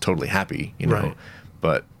she's totally happy, Right.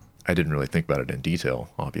 but I didn't really think about it in detail,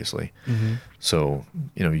 obviously. So,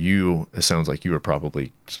 it sounds like you were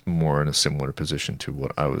probably more in a similar position to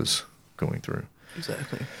what I was going through.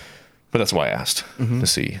 Exactly. But that's why I asked to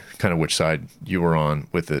see kind of which side you were on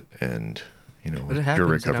with it and, But it happens,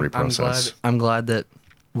 your and recovery process. I'm glad that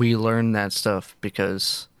we learned that stuff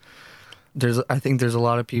because I think there's a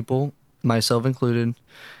lot of people, myself included,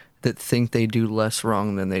 that think they do less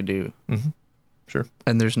wrong than they do. Sure.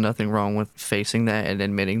 And there's nothing wrong with facing that and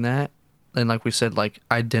admitting that. And like we said, like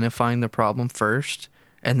identifying the problem first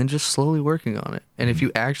and then just slowly working on it. And if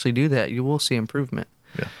you actually do that, you will see improvement.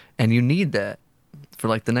 Yeah. And you need that for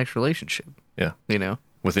like the next relationship, Yeah.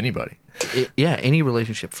 With anybody. Yeah, any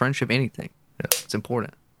relationship, friendship, anything. Yeah. It's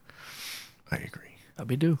important. I agree.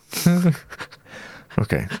 We do.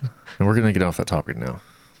 Okay. And we're going to get off that topic now.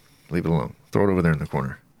 Leave it alone. Throw it over there in the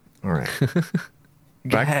corner. All right.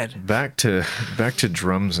 Go ahead. Back to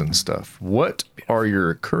drums and stuff. What are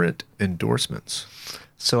your current endorsements?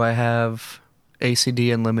 So I have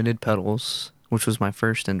ACD Unlimited pedals, which was my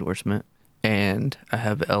first endorsement, and I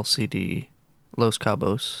have LCD Los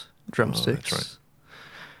Cabos drumsticks, right.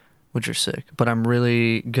 which are sick. But I'm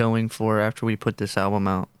really going for, after we put this album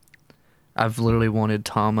out, I've literally wanted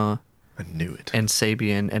Tama I knew it. and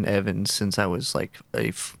Sabian and Evans since I was like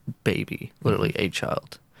a baby, literally a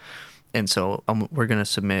child. And so we're going to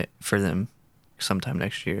submit for them sometime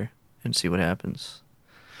next year and see what happens.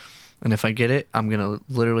 And if I get it, I'm going to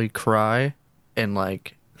literally cry and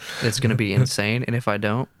like it's going to be insane. And if I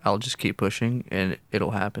don't, I'll just keep pushing and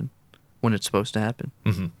it'll happen when it's supposed to happen.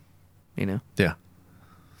 Yeah.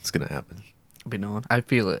 It's going to happen. I'll be knowing. I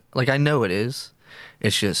feel it. Like I know it is.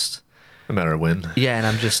 It's just... No matter when. Yeah, and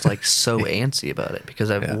I'm just like so antsy about it because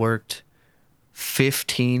I've worked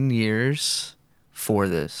 15 years for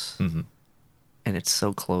this. And it's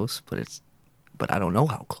so close, but I don't know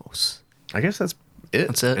how close. I guess that's it.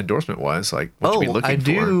 That's it. Endorsement wise, like what you be looking I for.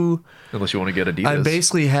 do. Unless you want to get Adidas. I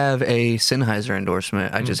basically have a Sennheiser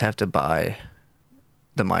endorsement. I just have to buy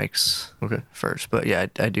the mics first. But yeah,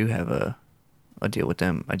 I do have a deal with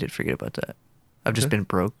them. I did forget about that. I've just been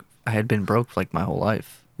broke. I had been broke like my whole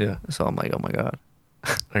life. Yeah. So I'm like, oh my God.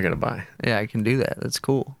 I gotta buy. Yeah, I can do that. That's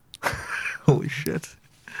cool. Holy shit.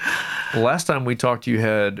 Last time we talked, you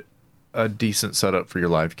had a decent setup for your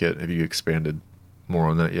live kit. Have you expanded more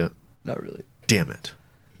on that yet? Not really. Damn it.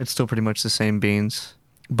 It's still pretty much the same beans.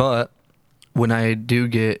 But when I do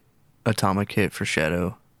get a Tama kit for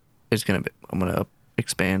Shadow, I'm gonna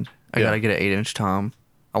expand. I gotta get an 8-inch tom.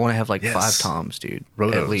 I want to have like 5 toms, dude.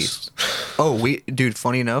 Rotos. At least. Dude,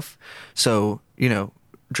 funny enough. So,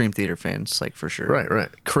 Dream Theater fans, like for sure. Right.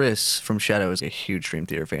 Chris from Shadow is a huge Dream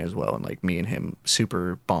Theater fan as well. And like me and him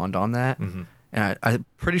super bond on that. And I'm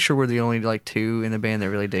pretty sure we're the only like 2 in the band that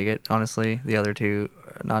really dig it, honestly. The other 2,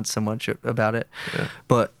 not so much about it. Yeah.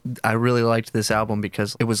 But I really liked this album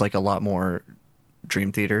because it was like a lot more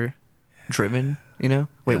Dream Theater driven, Wait,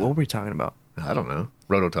 what were we talking about? I don't know.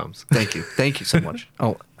 Rototoms. Thank you so much.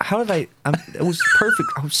 Oh, how did it was perfect.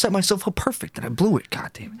 I set myself up perfect and I blew it.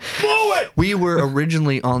 God damn it. Blow it! We were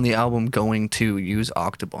originally on the album going to use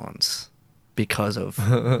Octobons because of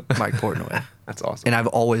Mike Portnoy. That's awesome. And I've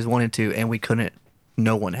always wanted to, and we couldn't.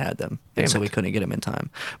 No one had them. Damn And so it. we couldn't get them in time.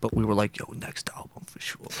 But we were like, yo, next album for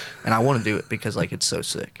sure. And I want to do it because like it's so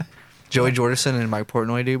sick. Joey Jordison and Mike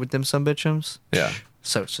Portnoy do with them some bitchums. Yeah.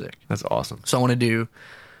 So sick. That's awesome. So I want to do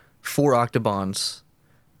 4 Octobons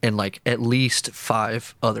and like at least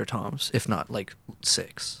 5 other toms, if not like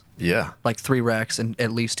 6. Yeah. Like 3 racks and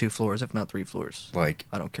at least 2 floors, if not 3 floors. Like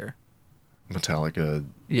I don't care. Metallica,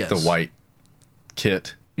 Yes. the white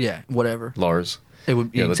kit, Yeah, whatever. Lars. It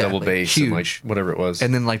would Yeah, exactly. the double bass huge. and like whatever it was.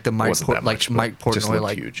 And then like the Mike Wasn't that much, but Mike just Portnoy looked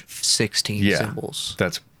like huge. 16 Yeah, cymbals.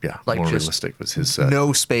 that's Like more just realistic was his set.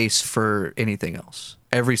 No space for anything else.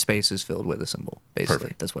 Every space is filled with a cymbal. Basically,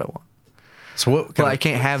 Perfect. that's what I want. So what? But kind I of-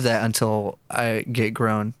 can't have that until I get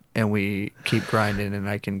grown and we keep grinding and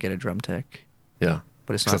I can get a drum tech. Yeah,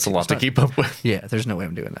 But it's 'Cause not. that's a lot it's to not- keep up with. Yeah, there's no way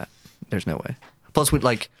I'm doing that. There's no way. Plus, we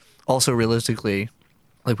like also realistically,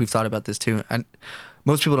 like we've thought about this too, and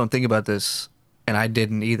most people don't think about this, and I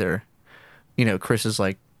didn't either. You know, Chris is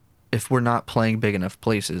like, if we're not playing big enough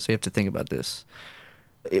places, you have to think about this.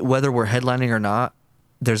 Whether we're headlining or not,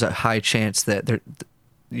 there's a high chance that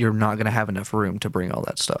you're not going to have enough room to bring all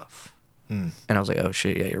that stuff. And I was like, oh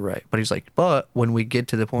shit, yeah, you're right. But he's like, but when we get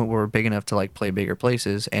to the point where we're big enough to like play bigger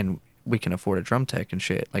places and we can afford a drum tech and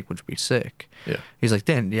shit, like, which would be sick. Yeah. He's like,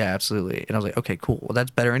 then, yeah, absolutely. And I was like, okay, cool. Well,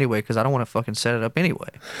 that's better anyway because I don't want to fucking set it up anyway.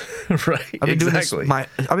 Right. I've been exactly. doing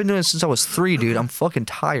this. I've been doing this since I was 3, dude. I'm fucking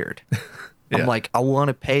tired. Yeah. I'm like, I want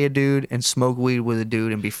to pay a dude and smoke weed with a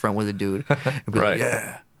dude and be friend with a dude. And be Right. like,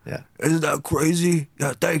 yeah. Yeah. Isn't that crazy?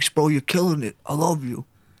 Yeah, thanks, bro. You're killing it. I love you.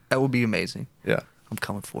 That would be amazing. Yeah. I'm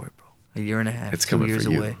coming for it, bro. A year and a half. It's 2 coming years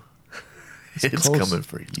for you. away. It's close. coming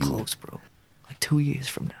for you. Close, bro. Like 2 years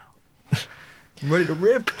from now. I'm ready to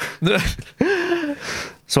rip.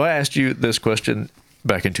 So I asked you this question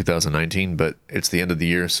back in 2019, but it's the end of the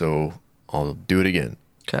year, so I'll do it again.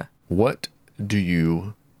 Okay. What do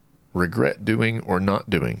you regret doing or not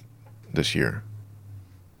doing this year?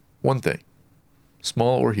 One thing,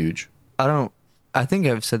 small or huge. I think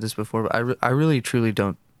I've said this before, but I really truly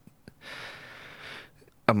don't.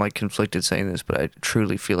 I'm like conflicted saying this, but I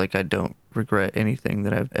truly feel like I don't regret anything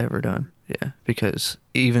that I've ever done. Yeah. Because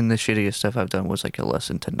even the shittiest stuff I've done was like a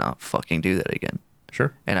lesson to not fucking do that again.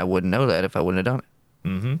 Sure. And I wouldn't know that if I wouldn't have done it.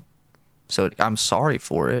 Mm-hmm. So I'm sorry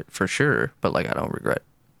for it, for sure, but like I don't regret it.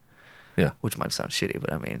 Yeah. Which might sound shitty,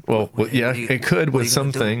 but I mean. Well, yeah, what are you- it could what are with you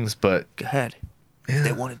gonna some do? things, but Go ahead. If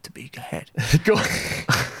they want it to be, go ahead. go.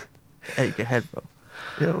 Hey, go ahead, bro.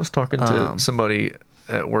 Yeah, I was talking to somebody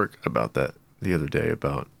at work about that the other day,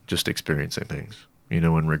 about just experiencing things,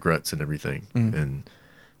 and regrets and everything, and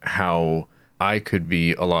how I could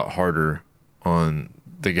be a lot harder on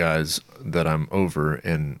the guys that I'm over,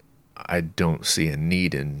 and I don't see a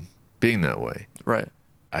need in being that way. Right.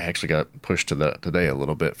 I actually got pushed to that today a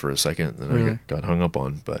little bit for a second, and I Really? got hung up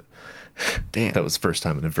on, but Damn. that was the first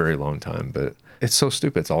time in a very long time. But it's so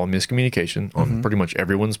stupid. It's all miscommunication on pretty much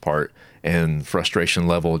everyone's part, and frustration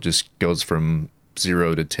level just goes from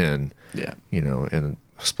 0 to 10, Yeah. in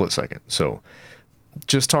a split second. So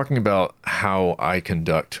just talking about how I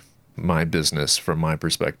conduct my business from my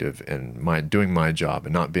perspective and doing my job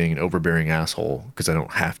and not being an overbearing asshole, because I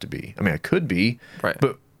don't have to be. I mean, I could be, Right.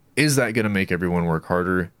 but is that going to make everyone work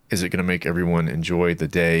harder? Is it going to make everyone enjoy the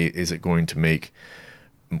day? Is it going to make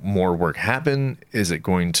more work happen? Is it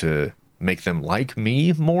going to make them like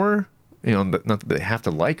me more? Not that they have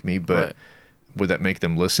to like me, but Right. would that make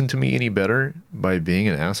them listen to me any better by being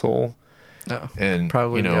an asshole? No. And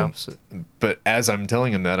Probably the opposite. But as I'm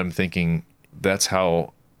telling him that, I'm thinking that's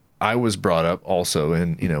how I was brought up also.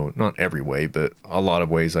 And, not every way, but a lot of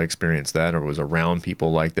ways I experienced that, or was around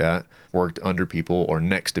people like that, worked under people or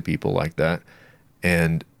next to people like that.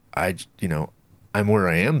 And I'm where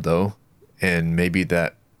I am though. And maybe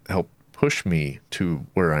that helped push me to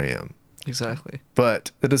where I am. Exactly.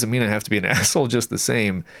 But that doesn't mean I have to be an asshole just the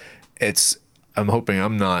same. I'm hoping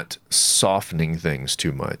I'm not softening things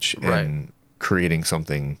too much Right. and creating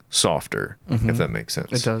something softer, if that makes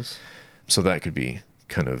sense. It does. So that could be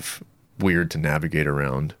kind of weird to navigate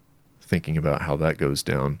around, thinking about how that goes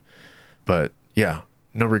down. But yeah,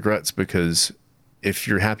 no regrets, because if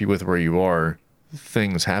you're happy with where you are,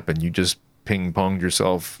 things happen. You just ping-ponged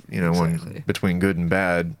yourself, Exactly. between good and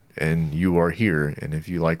bad, and you are here. And if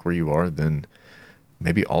you like where you are, then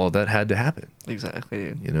maybe all of that had to happen.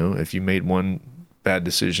 Exactly. If you made one bad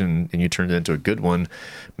decision and you turned it into a good one,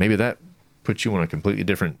 maybe that puts you on a completely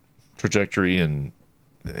different trajectory and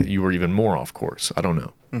you were even more off course. I don't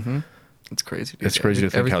know. Mm-hmm. It's crazy. Dude. It's crazy to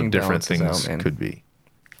think how Everything different balances things out, man. could be.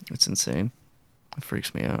 It's insane. It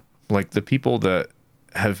freaks me out. Like the people that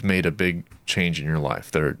have made a big change in your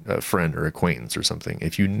life, they're a friend or acquaintance or something.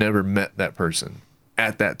 If you never met that person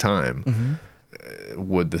at that time,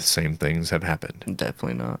 would the same things have happened?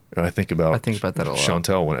 Definitely not. I think about that a lot.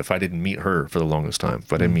 Chantel, if I didn't meet her for the longest time,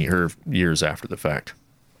 if I didn't meet her years after the fact,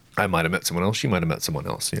 I might have met someone else. She might have met someone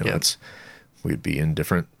else. Yeah. We'd be in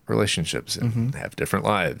different relationships and have different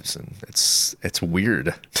lives, and it's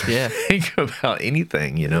weird to Yeah. think about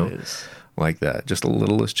anything, It is. like that. Just a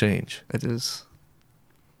littlest change. It is.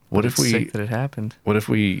 What if It's sick that it happened? What if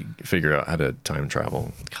we figure out how to time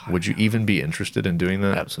travel? God, Would you even be interested in doing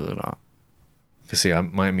that? Absolutely not. Because see,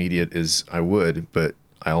 my immediate is I would, but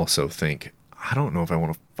I also think I don't know if I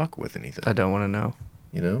want to fuck with anything. I don't want to know.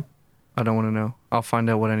 You know? I don't want to know. I'll find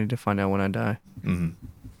out what I need to find out when I die. Mm-hmm.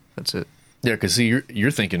 That's it. Yeah, because see,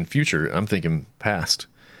 you're thinking future. I'm thinking past.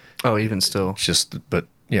 Oh, even still. It's just, but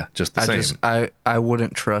yeah, just the same. I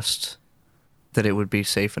wouldn't trust that it would be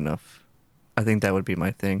safe enough. I think that would be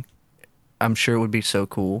my thing. I'm sure it would be so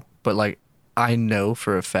cool, but like I know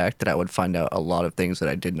for a fact that I would find out a lot of things that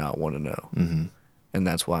I did not want to know, and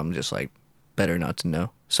that's why I'm just like better not to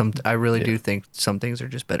know. I really do think some things are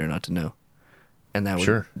just better not to know, and that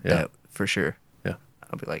would that for sure. Yeah,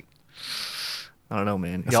 I'll be like, I don't know,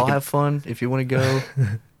 man. Y'all have fun if you want to go.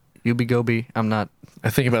 You go be. I'm not. I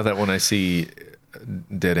think about that when I see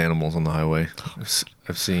dead animals on the highway.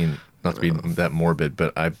 I've seen, not to be that morbid,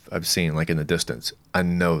 but I've seen like in the distance. I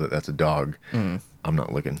know that that's a dog. I'm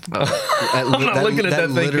not looking. I'm not looking at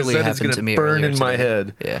that thing because that is going to burn in my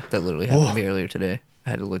head. Yeah, that literally happened to me earlier today. I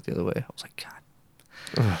had to look the other way. I was like,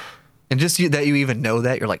 God. And just that you even know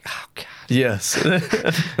that, you're like, oh, God. Yes.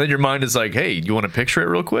 Then your mind is like, hey, you want to picture it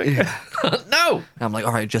real quick? Yeah. No. And I'm like,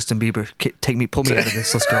 all right, Justin Bieber, pull me out of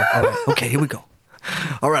this. Let's go. All right. Okay, here we go.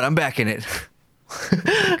 All right, I'm back in it.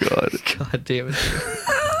 God damn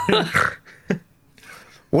it.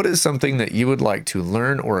 What is something that you would like to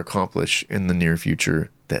learn or accomplish in the near future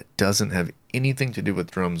that doesn't have anything to do with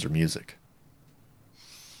drums or music?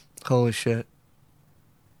 Holy shit.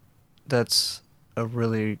 That's a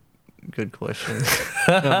really good question.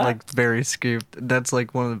 I'm like very scooped. That's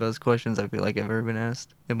like one of the best questions I feel like I've ever been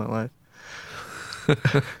asked in my life.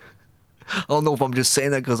 I don't know if I'm just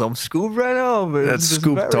saying that because I'm scooped right now, but that's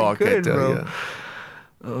scoop talk, good, I tell bro. you.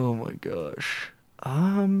 Oh my gosh.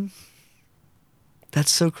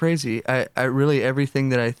 That's so crazy. I really, everything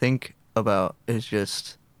that I think about is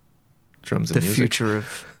just drums and the music. future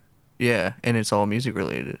of, yeah, and it's all music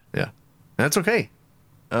related. Yeah, that's okay.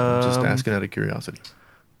 I'm just asking out of curiosity.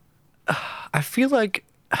 I feel like,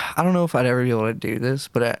 I don't know if I'd ever be able to do this,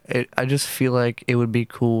 but I just feel like it would be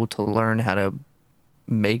cool to learn how to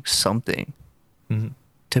make something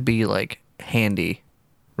to be like handy.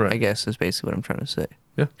 Right. I guess is basically what I'm trying to say.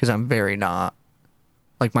 Yeah. Because I'm very not,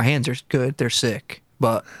 like my hands are good, they're sick,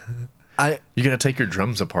 but You gotta take your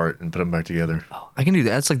drums apart and put them back together. I can do that.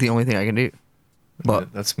 That's like the only thing I can do.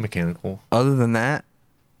 But That's mechanical. other than that,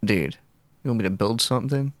 dude, you want me to build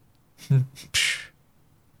something? Psh,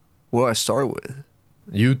 what do I start with?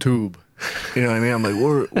 YouTube. You know what I mean? I'm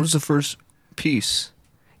like, what's the first piece?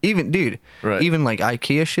 Even, dude, Right. even like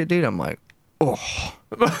IKEA shit, dude, I'm like, oh.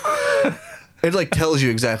 It like tells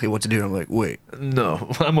you exactly what to do. And I'm like, wait,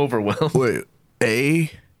 No, I'm overwhelmed. wait,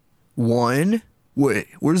 A1? Wait,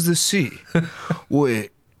 where's the C?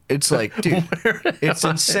 Wait, it's like, dude, it's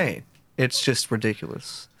insane. It's just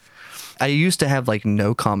ridiculous. I used to have like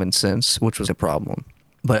no common sense, which was a problem.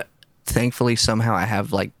 But thankfully, somehow I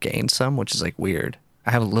have like gained some, which is like weird.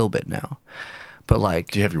 I have a little bit now. But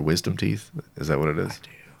like, Do you have your wisdom teeth? Is that what it is?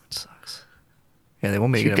 dude, it sucks. Yeah, they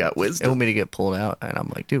want me You to got wisdom. They want me to get pulled out, and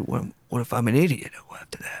I'm like, dude, what if I'm an idiot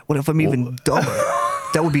after that? What if I'm even dumber?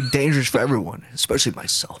 That would be dangerous for everyone, especially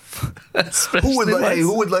myself. Who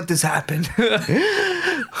would let this happen?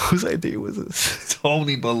 Whose idea was this?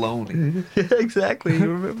 Tony Baloney. Yeah, exactly.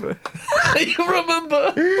 You remember? You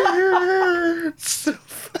remember?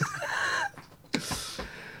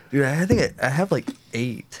 Dude, I think I have like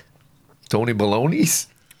 8. Tony Baloney's?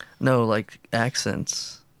 No, like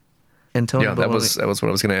accents. And Tony Yeah, that was what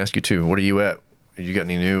I was going to ask you too. What are you at? You got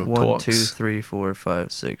any new 1, talks? 2, 3, 4,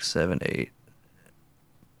 5, 6, 7, 8.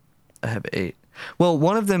 I have 8. Well,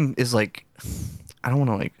 one of them is like, I don't want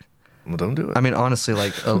to like. Well, don't do it. I mean, honestly,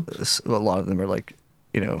 like a lot of them are like,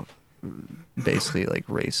 you know, basically like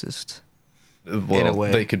racist. Well, in a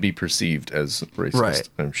way. they could be perceived as racist. Right.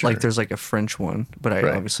 I'm sure. Like there's like a French one, but I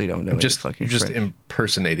Right. obviously don't know. just any fucking you're just French.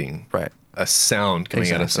 impersonating Right. a sound coming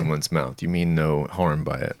out of Exactly. someone's mouth. You mean no harm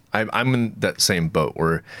by it. I'm in that same boat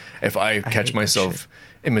where if I hate catch that myself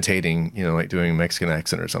imitating, you know, like doing a Mexican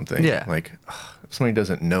accent or something, Yeah. like if somebody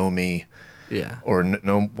doesn't know me Yeah. or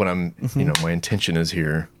know what I'm, you know, my intention is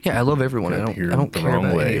here. Yeah, I love everyone. I Gonna don't appear the care wrong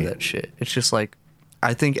about any of way. that shit. It's just like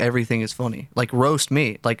I think everything is funny. Like roast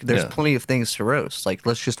me. Like there's Yeah. plenty of things to roast. Like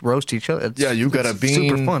let's just roast each other. It's, Yeah, you got a it's bean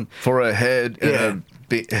super fun. for a head and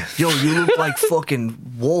Yeah. a Yo, you look like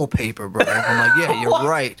fucking wallpaper, bro. I'm like, yeah, you're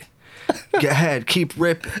right. Go ahead, keep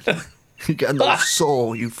ripping. You got no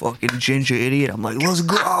soul, you fucking ginger idiot. I'm like, let's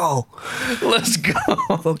go. Let's go.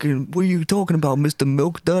 Fucking, what are you talking about, Mr.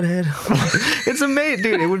 Milk Dudhead? It's amazing,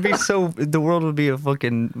 dude. It would be the world would be a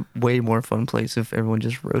fucking way more fun place if everyone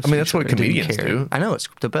just roasted. I mean, that's what each other and didn't comedians care. do. I know, it's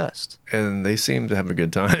the best. And they seem to have a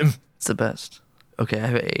good time. It's the best. Okay,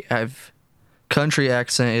 I have country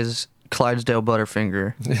accent is Clydesdale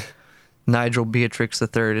Butterfinger. Nigel Beatrix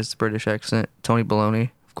III is the British accent. Tony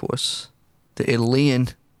Baloney, of course. The Italian.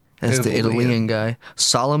 That's the Italian guy.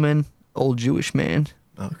 Solomon, old Jewish man.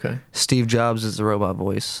 Okay. Steve Jobs is the robot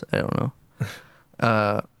voice. I don't know.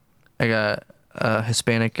 I got a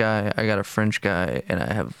Hispanic guy. I got a French guy, and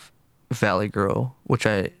I have Valley Girl, which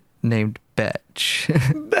I named Betch.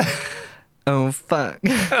 Oh fuck!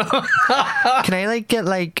 Can I get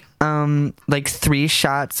 3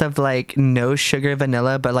 shots of no sugar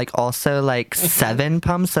vanilla, but also 7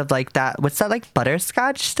 pumps of that? What's that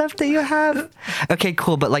butterscotch stuff that you have? Okay,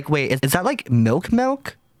 cool. But wait, is that milk,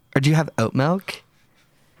 or do you have oat milk?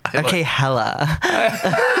 Okay, hella.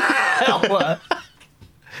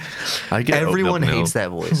 I get Everyone oat milk hates that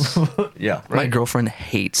voice. Yeah, My girlfriend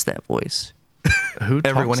hates that voice. Who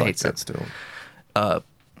Everyone talks hates like it. Still.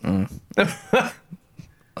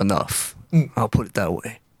 Enough. I'll put it that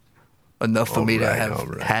way. Enough for me to Alright, have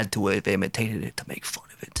alright. had to have imitated it to make fun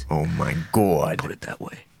of it. Oh my god. Put it that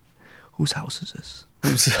way. Whose house is this?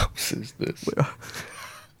 Whose house is this?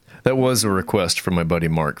 That was a request from my buddy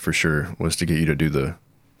Mark for sure. Was to get you to do the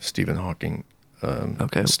Stephen Hawking,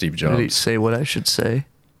 Okay. Steve Did he Jobs. say what I should say?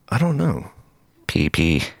 I don't know. Pee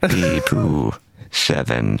pee pee poo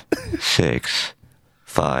 7 6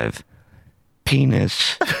 5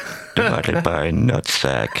 penis divided by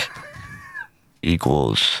nutsack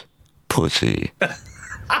equals pussy.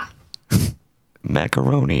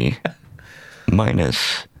 Macaroni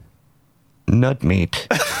minus nut meat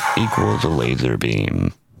equals a laser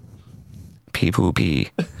beam. Pee poo pee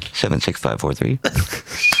 76543.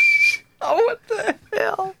 Oh, what the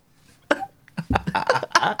hell?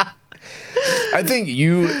 I think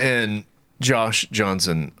you and Josh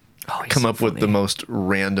Johnson Oh, he's come so up with the funny. most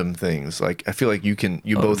random things. I feel like you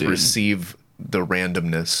both dude. receive the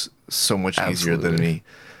randomness so much easier than Absolutely. me.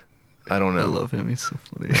 I don't know. I love him. He's so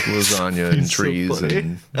funny. Lasagna and He's so trees funny.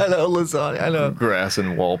 and I know lasagna. I know. grass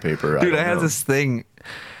and wallpaper. Dude, I don't have know. this thing.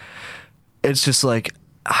 It's just I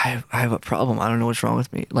have a problem. I don't know what's wrong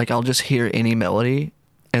with me. I'll just hear any melody,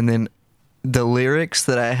 and then the lyrics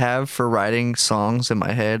that I have for writing songs in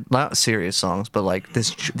my head, not serious songs, but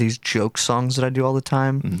these joke songs that I do all the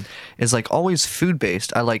time, is always food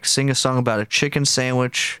based. I sing a song about a chicken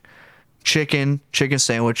sandwich, chicken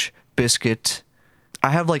sandwich, biscuit. I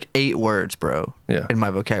have 8 words, bro. Yeah. In my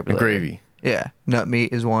vocabulary. Gravy. Yeah, nut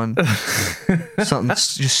meat is one. Something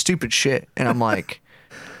just stupid shit, and I'm like,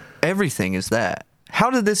 everything is that. How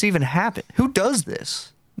did this even happen? Who does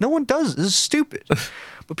this? No one does. This is stupid.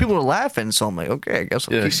 But people are laughing, so I'm like, okay, I guess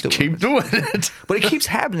I'll Yeah, keep doing keep it. doing it. But it keeps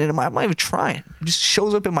happening. I'm not even trying. It just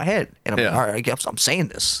shows up in my head, and I'm Yeah. like, all right, I guess I'm saying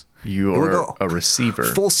this. You Here we are go. a receiver.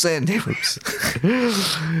 Full send.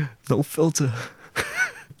 No filter.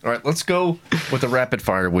 All right, let's go with the rapid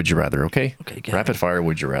fire. Would you rather? Okay. Okay, get Rapid fire.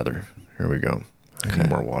 Would you rather? Here we go. I need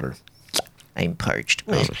more water. I'm parched.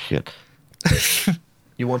 Oh shit.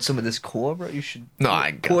 You want some of this core, bro? You should No,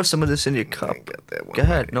 I got pour some of this in your cup. I got that one. Go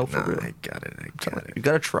ahead. right. No, for Nah, real. I got it. I got it. You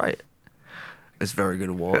gotta try it. It's very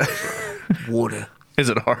good water, bro. Water. Is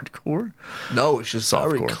it hardcore? No, it's just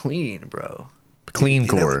very Softcore. clean, bro. Clean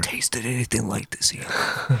You never core. tasted anything like this yet.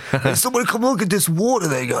 Hey, somebody come look at this water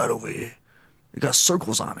they got over here. It got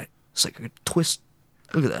circles on it. It's like a twist.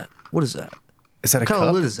 Look at that. What is that? Is that a What kind cup?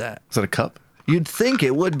 of lid is that? Is that a cup? You'd think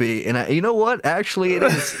it would be, and you know what? Actually, it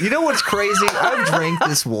is. You know what's crazy? I've drank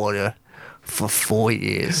this water for 4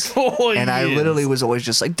 years, 4 and I years. literally was always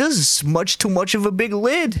just like, "This is much too much of a big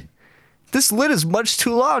lid. This lid is much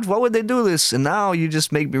too large. Why would they do this?" And now you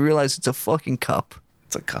just make me realize it's a fucking cup.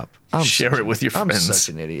 It's a cup. I'm Share such it with your I'm friends.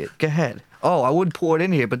 such an idiot. Go ahead. Oh, I would pour it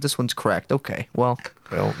in here, but this one's cracked. Okay, well,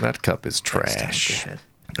 Well, that cup is next time, trash. Go ahead.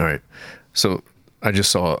 All right. So I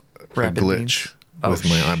just saw a Rapid glitch beans? with Oh,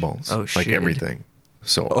 my sh- eyeballs. oh, like shit. everything.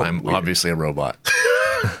 So Oh, I'm weird. obviously a robot.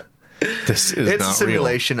 This is It's a not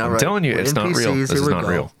simulation, real. all I'm right. telling you, We're it's not real. NPCs, This here is we not go.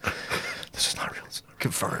 real. This is not real. It's not real.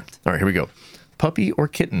 Confirmed. All right, here we go. Puppy or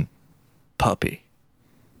kitten? Puppy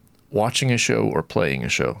Watching a show or playing a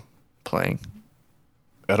show? playing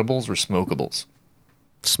Edibles or smokables?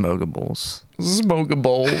 smogables.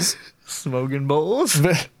 Smokables. Smoking bowls.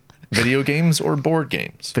 Video games or board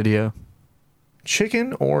games? Video.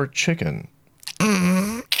 Chicken or chicken?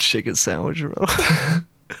 Chicken sandwich, bro.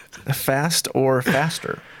 Fast or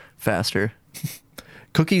faster? Faster.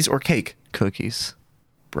 Cookies or cake? Cookies.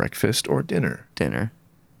 Breakfast or dinner? Dinner.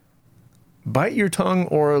 Bite your tongue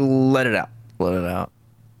or let it out? Let it out.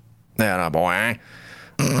 Yeah, boy.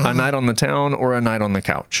 A night on the town or a night on the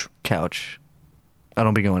couch? Couch. I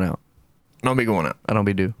don't be going out. Don't be going out. I don't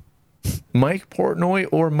be due. Mike Portnoy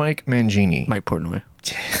or Mike Mangini? Mike Portnoy.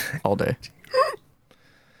 All day.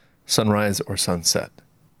 Sunrise or sunset?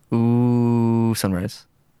 Ooh, sunrise.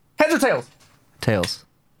 Heads or tails? Tails.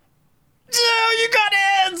 Yeah, you got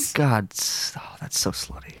heads! God, that's so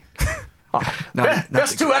slutty. No,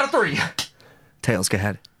 That's 2 out of 3. Tails, go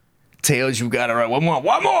ahead. Tails, you got it right. One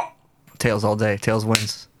more. Tails all day. Tails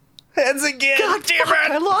wins. Heads again. God damn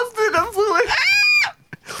I it. lost it. I blew it.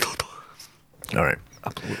 All right.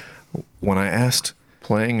 When I asked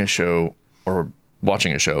playing a show or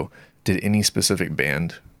watching a show, did any specific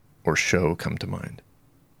band or show come to mind?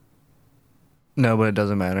 No, but it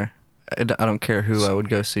doesn't matter. I don't care who I would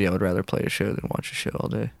go see. I would rather play a show than watch a show all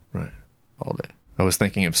day. Right. All day. I was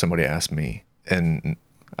thinking if somebody asked me, and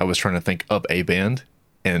I was trying to think of a band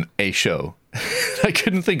and a show. I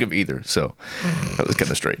couldn't think of either, so that was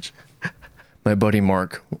kind of strange. My buddy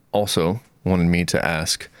Mark also wanted me to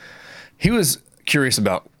ask. He was curious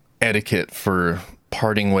about etiquette for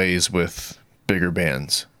parting ways with bigger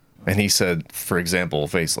bands. And he said, for example,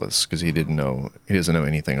 Faceless, because he doesn't know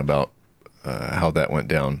anything about how that went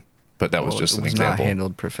down. But that was just an example. It was not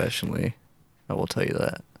handled professionally. I will tell you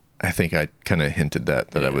that. I think I kind of hinted that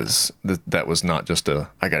Yeah. that was not just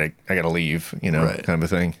I gotta leave, kind of a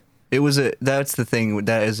thing. That's the thing.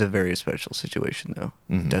 That is a very special situation, though.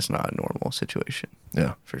 Mm-hmm. That's not a normal situation.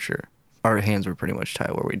 Yeah, for sure. Our hands were pretty much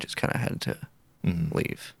tied where we just kind of had to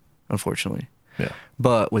leave, unfortunately. Yeah.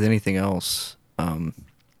 But with anything else,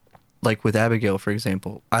 like with Abigail, for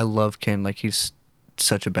example, I love Ken. Like, he's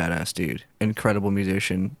such a badass dude, incredible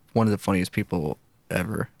musician, one of the funniest people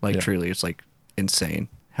ever. Like, truly, it's like insane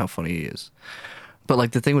how funny he is. But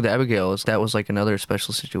like the thing with Abigail is that was like another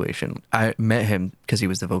special situation. I met him because he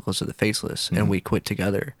was the vocalist of the Faceless, and we quit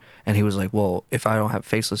together. And he was like, "Well, if I don't have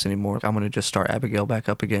Faceless anymore, I'm gonna just start Abigail back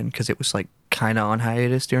up again," because it was like kind of on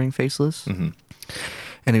hiatus during Faceless. Mm-hmm.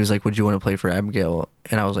 And he was like, "Would you want to play for Abigail?"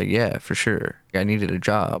 And I was like, "Yeah, for sure." I needed a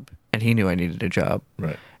job, and he knew I needed a job.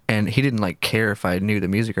 Right. And he didn't like care if I knew the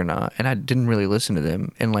music or not, and I didn't really listen to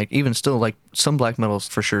them. And like even still, like some black metal's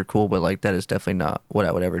for sure cool, but like that is definitely not what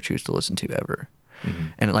I would ever choose to listen to ever. Mm-hmm.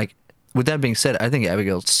 And like with that being said, I think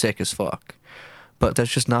Abigail's sick as fuck, but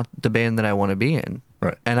that's just not the band that I want to be in.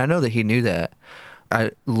 Right. And I know that he knew that.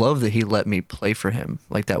 I love that he let me play for him.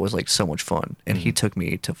 Like that was like so much fun. And he took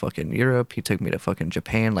me to fucking Europe. He took me to fucking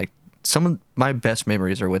Japan. Like some of my best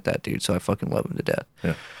memories are with that dude. So I fucking love him to death.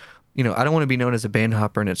 Yeah. You know, I don't want to be known as a band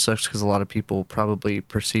hopper, and it sucks because a lot of people probably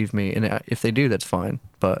perceive me, and if they do, that's fine.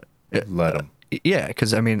 But let them. Yeah,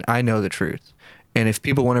 because I mean, I know the truth. And if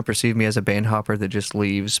people want to perceive me as a band hopper that just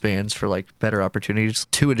leaves bands for like better opportunities,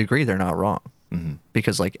 to a degree, they're not wrong. Mm-hmm.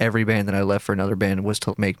 Because like every band that I left for another band was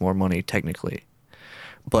to make more money technically.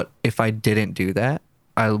 But if I didn't do that,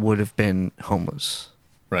 I would have been homeless.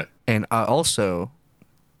 Right. And I also,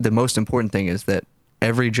 the most important thing is that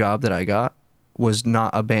every job that I got was not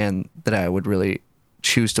a band that I would really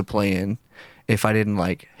choose to play in if I didn't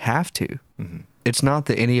like have to. Mm-hmm. It's not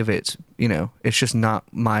that any of it's, you know, it's just not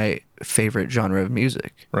my favorite genre of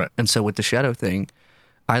music. Right. And so with the Shadow thing,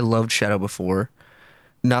 I loved Shadow before.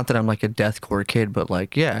 Not that I'm like a deathcore kid, but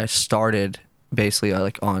like, yeah, I started basically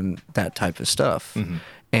like on that type of stuff. Mm-hmm.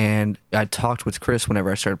 And I talked with Chris whenever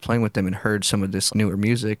I started playing with them and heard some of this newer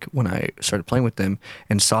music when I started playing with them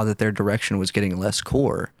and saw that their direction was getting less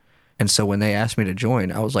core. And so when they asked me to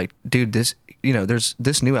join, I was like, dude, this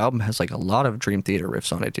new album has like a lot of Dream Theater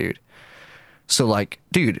riffs on it, dude. So like,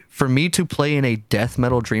 dude, for me to play in a death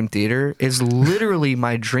metal Dream Theater is literally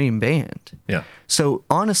my dream band. Yeah. So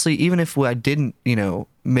honestly, even if I didn't, you know,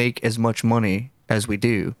 make as much money as we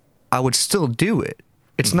do, I would still do it.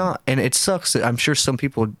 It's not, and it sucks that I'm sure some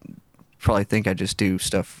people probably think I just do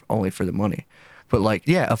stuff only for the money. But like,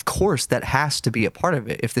 yeah, of course, that has to be a part of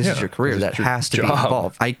it. If this is your career, that has to be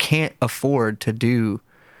involved. I can't afford to do,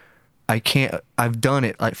 I've done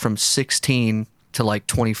it like from 16 to like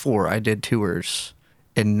 24. I did tours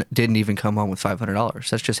and didn't even come home with $500.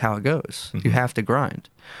 That's just how it goes. Mm-hmm. You have to grind.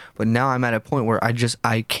 But now I'm at a point where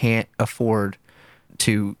I can't afford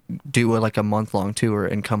to do like a month-long tour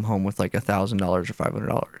and come home with like $1,000 or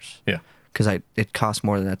 $500. Yeah. Because it costs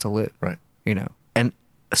more than that to live. Right. You know, and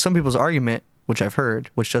some people's argument, which I've heard,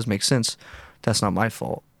 which does make sense, that's not my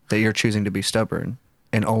fault, that you're choosing to be stubborn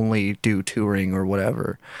and only do touring or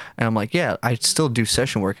whatever. And I'm like, yeah, I still do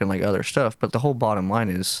session work and like other stuff, but the whole bottom line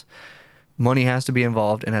is money has to be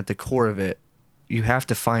involved, and at the core of it, you have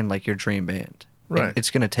to find like your dream band. Right. And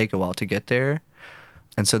it's going to take a while to get there,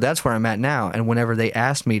 And so that's where I'm at now. And whenever they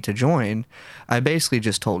asked me to join, I basically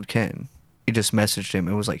just told Ken. He just messaged him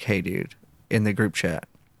and was like, "Hey, dude," in the group chat.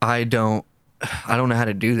 I don't know how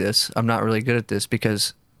to do this. I'm not really good at this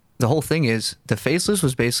because the whole thing is the Faceless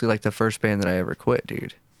was basically like the first band that I ever quit,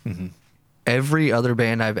 dude. Mm-hmm. Every other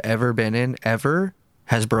band I've ever been in ever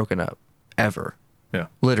has broken up. Ever. Yeah.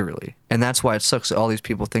 Literally. And that's why it sucks that all these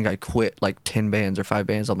people think I quit like 10 bands or 5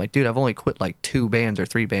 bands. I'm like, dude, I've only quit like 2 bands or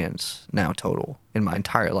 3 bands now total in my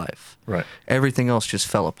entire life. Right. Everything else just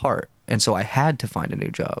fell apart. And so I had to find a new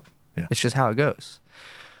job. Yeah. It's just how it goes.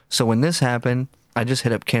 So when this happened, I just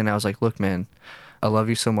hit up Ken. I was like, look, man, I love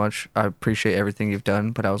you so much. I appreciate everything you've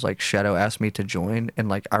done. But I was like, Shadow asked me to join. And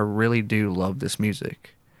like, I really do love this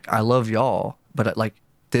music. I love y'all. But like,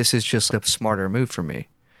 this is just a smarter move for me.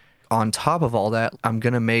 On top of all that, I'm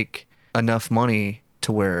going to make enough money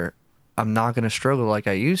to where I'm not going to struggle like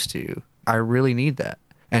I used to. I really need that.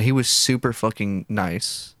 And he was super fucking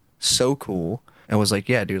nice, so cool, and was like,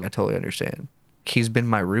 yeah, dude, I totally understand. He's been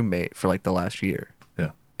my roommate for like the last year.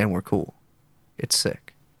 Yeah. And we're cool. It's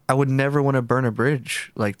sick. I would never want to burn a bridge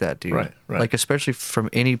like that, dude. Right. Like, especially from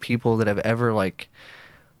any people that have ever, like,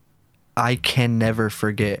 I can never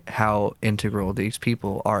forget how integral these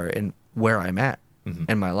people are in where I'm at.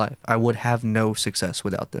 In my life. I would have no success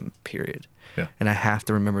without them, period. Yeah. And I have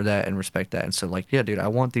to remember that and respect that. And so, like, yeah, dude, I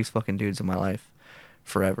want these fucking dudes in my life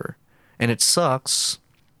forever. And it sucks,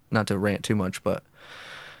 not to rant too much, but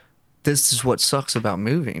this is what sucks about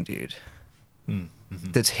moving, dude.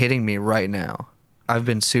 Mm-hmm. That's hitting me right now. I've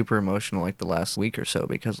been super emotional like the last week or so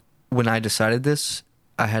because when I decided this,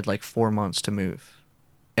 I had like 4 months to move.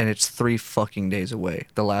 And it's 3 fucking days away.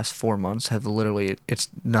 The last 4 months have literally, it's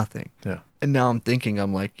nothing. Yeah. And now I'm thinking,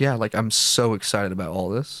 I'm like, yeah, like I'm so excited about all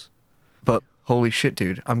this. But holy shit,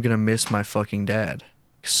 dude, I'm going to miss my fucking dad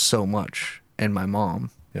so much and my mom.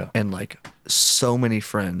 Yeah. And like so many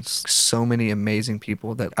friends, so many amazing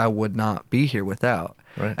people that I would not be here without.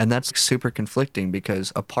 Right. And that's super conflicting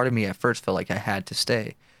because a part of me at first felt like I had to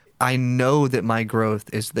stay. I know that my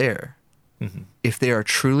growth is there. Mm-hmm. If they are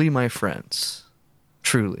truly my friends,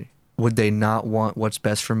 truly, would they not want what's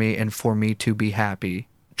best for me and for me to be happy,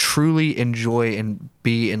 truly enjoy and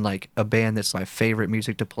be in like a band that's my favorite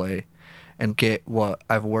music to play and get what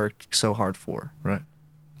I've worked so hard for? Right.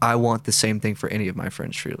 I want the same thing for any of my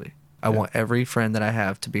friends, truly. I want every friend that I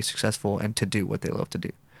have to be successful and to do what they love to do.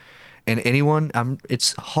 And anyone,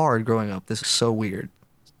 it's hard growing up. This is so weird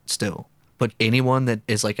still. But anyone that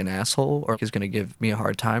is like an asshole or is going to give me a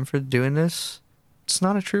hard time for doing this, it's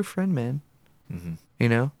not a true friend, man. Mm-hmm. You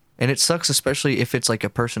know? And it sucks, especially if it's like a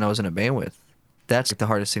person I was in a band with. That's like the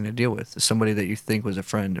hardest thing to deal with. Somebody that you think was a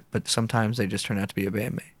friend, but sometimes they just turn out to be a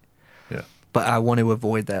bandmate. Yeah. But I want to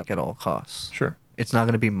avoid that at all costs. Sure. It's not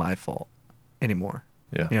going to be my fault anymore.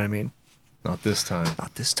 Yeah. You know what I mean? Not this time.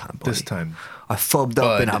 Not this time, buddy. This time. I fubbed up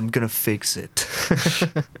Bud. and I'm going to fix it.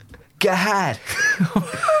 Go ahead.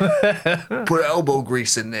 Put elbow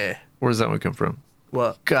grease in there. Where does that one come from?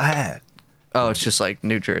 What? Go ahead. Oh, it's just like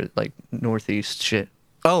New Jersey, like Northeast shit.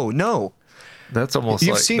 Oh, no. That's almost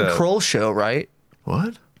You've like seen the... Kroll show, right?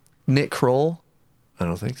 What? Nick Kroll. I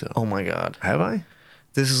don't think so. Oh my God. Have I?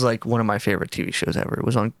 This is like one of my favorite TV shows ever. It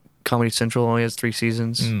was on Comedy Central. Only has 3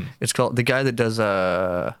 seasons. It's called, the guy that does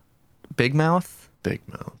Big Mouth, Big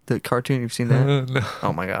Mouth. the cartoon. You've seen that? No.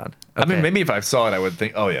 Oh my God. I mean, Okay. maybe if I saw it, I would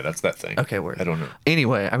think, oh yeah, that's that thing. Okay, word. I don't know.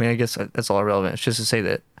 Anyway, I mean, I guess that's all relevant. It's just to say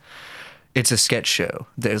that it's a sketch show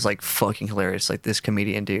that is like fucking hilarious. Like this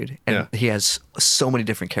comedian dude, and Yeah. he has so many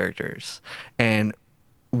different characters. And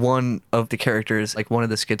one of the characters, like one of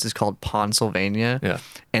the skits, is called Pennsylvania. Yeah.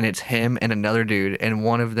 And it's him and another dude, and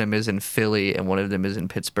one of them is in Philly and one of them is in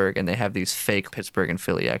Pittsburgh, and they have these fake Pittsburgh and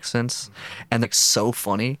Philly accents, and like so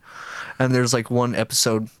funny. And there's like one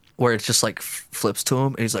episode where it's just like flips to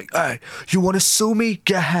him, and he's like, "Hey, you want to sue me?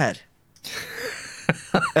 Go ahead."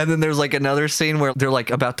 And then there's like another scene where they're like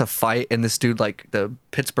about to fight, and this dude, like the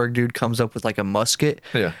Pittsburgh dude, comes up with like a musket.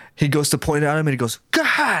 Yeah. He goes to point it at him, and he goes, "Go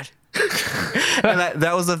ahead." And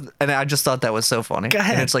and I just thought that was so funny. Go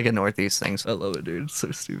ahead. And it's like a Northeast thing. So I love it, dude. It's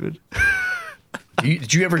so stupid.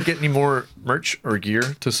 Did you ever get any more merch or gear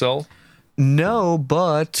to sell? No,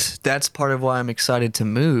 but that's part of why I'm excited to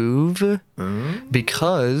move,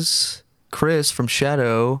 because Chris from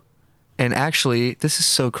Shadow, and actually, this is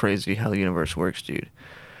so crazy how the universe works, dude.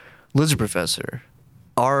 Lizard Professor,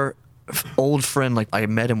 our old friend, like I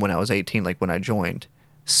met him when I was 18, like when I joined,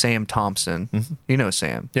 Sam Thompson. You know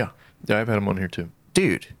Sam. Yeah. Yeah, I've had him on here too.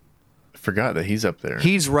 Dude, I forgot that he's up there.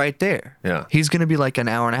 he's right there. Yeah. He's going to be like an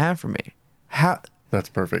hour and a half from me. How? That's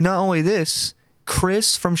perfect. Not only this,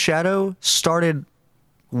 Chris from Shadow started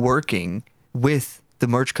working with the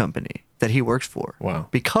merch company. that he works for. Wow.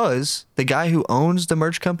 Because the guy who owns the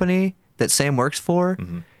merch company that Sam works for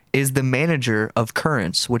is the manager of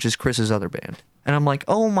Currents, which is Chris's other band. And I'm like,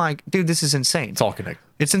 oh my, dude, this is insane. It's all connected.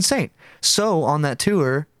 It's insane. So on that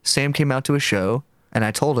tour, Sam came out to a show and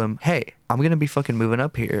I told him, hey, I'm going to be fucking moving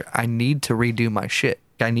up here. I need to redo my shit.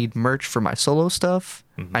 I need merch for my solo stuff.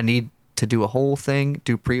 I need to do a whole thing,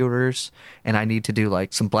 do pre-orders, and I need to do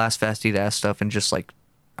like some Blast Fast Eat Ass stuff and just like,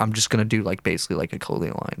 I'm just going to do like basically like a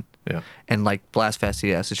clothing line. Yeah. And like Blast Fast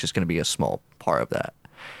Eat Ass is just going to be a small part of that.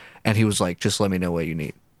 And he was like, just let me know what you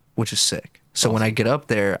need, which is sick. So when I get up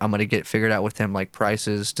there, I'm going to get figured out with him like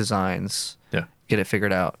prices, designs, Yeah. get it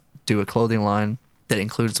figured out, do a clothing line that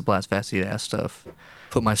includes the Blast Fast Eat Ass stuff,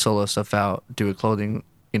 put my solo stuff out, do a clothing,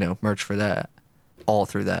 merch for that, all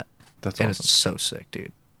through that. That's and awesome. it's so sick,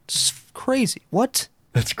 dude. It's crazy. What?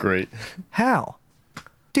 That's great. How?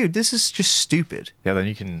 Dude, this is just stupid. Yeah, then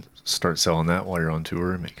you can start selling that while you're on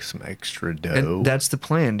tour and make some extra dough. And that's the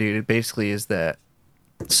plan, dude. It basically is that.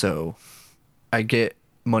 So I get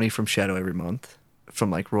money from Shadow every month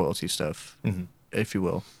from like royalty stuff, if you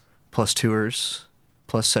will, plus tours,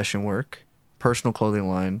 plus session work, personal clothing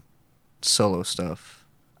line, solo stuff.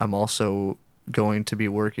 I'm also going to be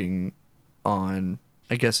working on,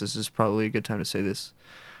 I guess this is probably a good time to say this.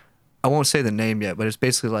 I won't say the name yet, but it's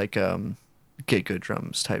basically like Get Good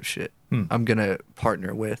Drums type shit. I'm going to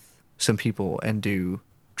partner with some people and do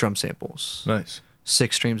drum samples. Nice.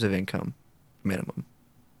 6 streams of income minimum.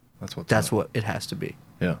 That's What it has to be.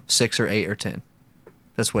 Yeah. 6 or 8 or 10.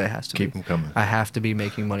 That's what it has to be. Keep them coming. I have to be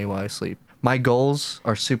making money while I sleep. My goals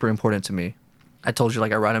are super important to me. I told you,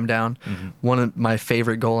 like, I write them down. One of my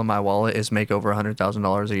favorite goal in my wallet is make over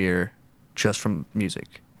 $100,000 a year just from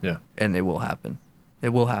music. Yeah. And it will happen. It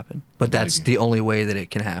will happen. But believe that's you. the only way that it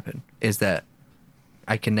can happen, is that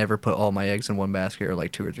I can never put all my eggs in one basket or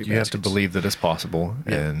like 2 or 3 You have to baskets. believe that it's possible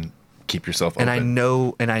and keep yourself open.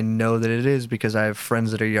 And I know that it is, because I have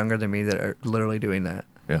friends that are younger than me that are literally doing that.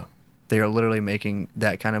 Yeah. They are literally making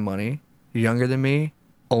that kind of money, younger than me,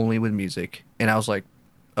 only with music. And I was like,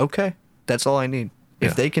 okay, that's all I need. If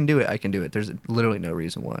Yeah. they can do it, I can do it. There's literally no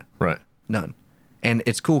reason why. Right. None. And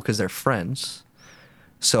it's cool because they're friends,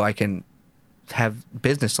 so I can have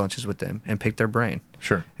business lunches with them and pick their brain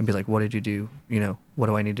Sure. and be like, what did you do? What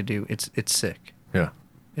do I need to do? It's sick. Yeah.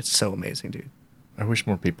 It's so amazing, dude. I wish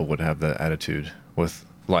more people would have that attitude with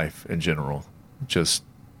life in general. Just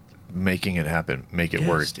making it happen, make it Yes,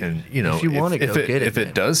 work. dude. And If you wanna go get it, if man.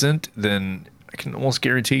 it doesn't, then I can almost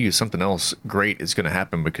guarantee you something else great is going to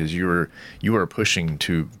happen, because you are pushing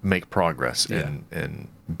to make progress and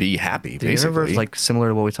be happy. The basically, universe, like similar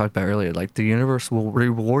to what we talked about earlier, like the universe will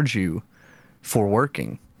reward you for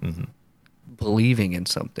working, believing in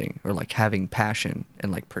something, or like having passion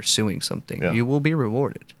and like pursuing something. Yeah. You will be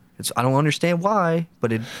rewarded. I don't understand why,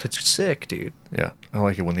 but it's sick, dude. Yeah, I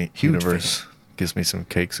like it when the Huge universe gives me some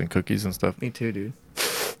cakes and cookies and stuff. Me too, dude.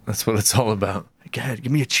 That's what it's all about. Go ahead,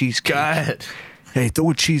 give me a cheesecake. Go ahead. Hey,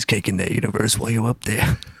 throw a cheesecake in there, universe, while you're up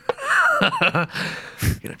there.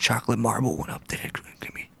 Get a chocolate marble one up there.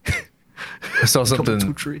 Give me. I saw Couple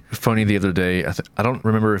something tree. funny the other day. I don't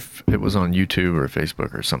remember if it was on YouTube or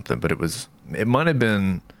Facebook or something, but it might have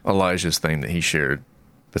been Elijah's thing that he shared,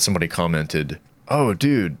 that somebody commented, "Oh,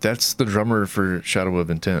 dude, that's the drummer for Shadow of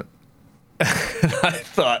Intent." And I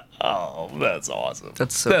thought, "Oh, that's awesome.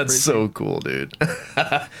 That's so that's crazy. so cool, dude."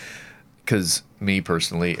 Because me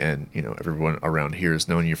personally, and everyone around here has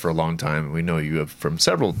known you for a long time. We know you have from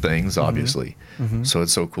several things, obviously. So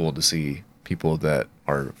it's so cool to see people that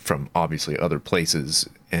are from obviously other places,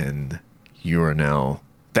 and you are now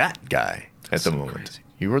that guy at the moment. crazy.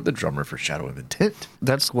 You are the drummer for Shadow of Intent.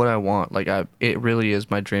 That's what I want. Like, it really is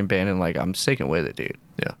my dream band, and like I'm sticking with it, dude.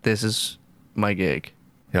 Yeah. This is my gig.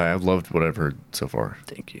 Yeah, I've loved what I've heard so far.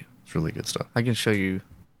 Thank you. It's really good stuff. I can show you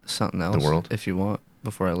something else world? if you want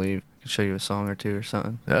before I leave. I can show you a song or two or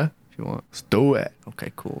something Yeah? if you want. Let's do it.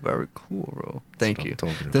 Okay, cool. Very cool, bro. Thank what I'm you.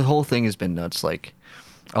 talking about. The whole thing has been nuts. Like,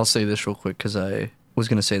 I'll say this real quick because I was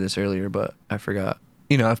going to say this earlier, but I forgot.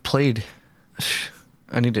 I've played.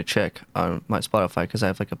 I need to check on my Spotify because I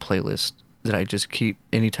have like a playlist that I just keep.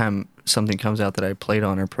 Anytime something comes out that I played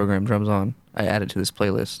on or programmed drums on, I add it to this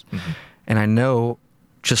playlist. And I know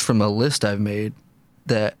just from a list I've made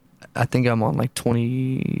that I think I'm on like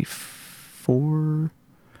 24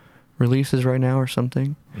 releases right now or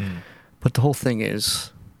something. But the whole thing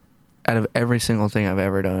is, out of every single thing I've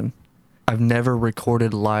ever done, I've never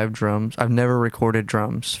recorded live drums. I've never recorded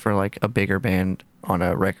drums for like a bigger band on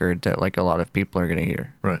a record that like a lot of people are going to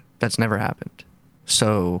hear. Right. That's never happened.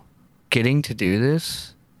 So getting to do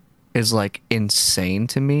this is like insane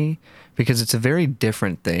to me because it's a very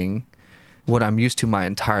different thing what I'm used to my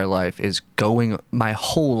entire life is my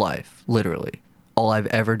whole life, literally. All I've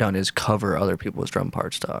ever done is cover other people's drum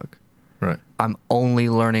parts, dog. Right. I'm only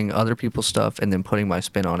learning other people's stuff and then putting my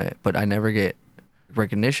spin on it, but I never get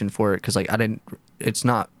recognition for it because like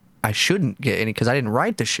I shouldn't get any because I didn't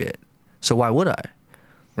write the shit. So why would I?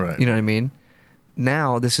 Right. You know what I mean?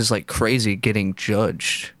 Now this is like crazy getting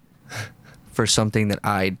judged for something that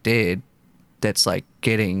I did that's like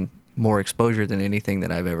getting more exposure than anything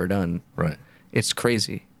that I've ever done. Right. It's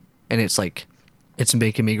crazy. And it's like, it's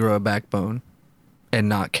making me grow a backbone and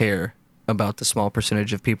not care about the small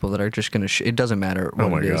percentage of people that are just going to it doesn't matter Oh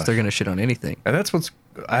what my it is. gosh. They're going to shit on anything. And that's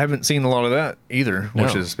I haven't seen a lot of that either,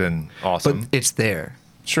 which No. has been awesome. But it's there.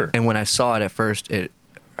 Sure. And when I saw it at first, it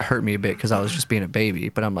hurt me a bit because I was just being a baby.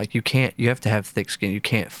 But I'm like, you have to have thick skin. You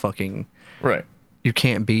can't Right. you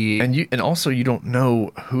can't be. And also you don't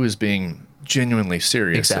know who is being genuinely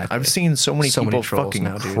serious. Exactly. I've seen so many So many people trolls fucking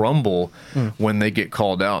now, dude. crumble when they get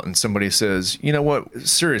called out and somebody says, you know what,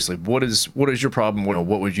 seriously, what is your problem?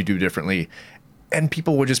 What would you do differently? And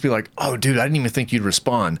people would just be like, oh, dude, I didn't even think you'd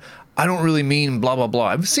respond. I don't really mean blah, blah, blah.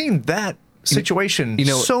 I've seen that situation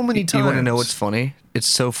so many times. You want to know what's funny? It's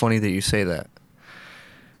so funny that you say that.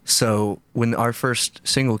 So when our first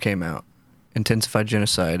single came out, Intensified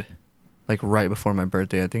Genocide, like right before my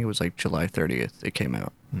birthday, I think it was like July 30th, it came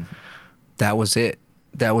out. Mm-hmm. That was it.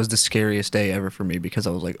 That was the scariest day ever for me because I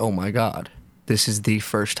was like, oh my God, this is the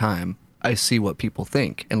first time I see what people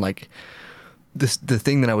think. And like, the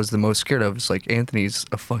thing that I was the most scared of is like, Anthony's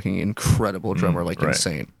a fucking incredible drummer, like right.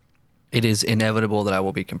 insane. It is inevitable that I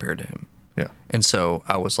will be compared to him. Yeah. And so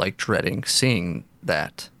I was like dreading seeing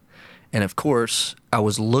that. And of course, I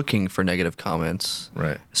was looking for negative comments.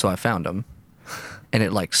 Right. So I found them. And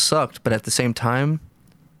it like sucked. But at the same time,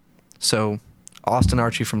 so Austin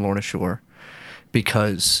Archie from Lorna Shore,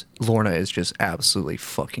 because Lorna is just absolutely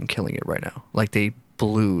fucking killing it right now. Like they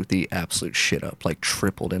blew the absolute shit up, like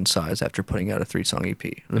tripled in size after putting out a 3-song EP.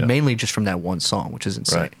 Yeah. Mainly just from that one song, which is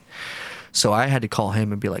insane. Right. So I had to call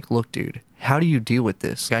him and be like, look, dude, how do you deal with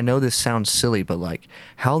this? I know this sounds silly, but like,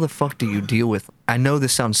 how the fuck do you deal with... I know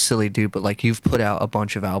this sounds silly, dude, but like you've put out a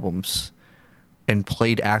bunch of albums and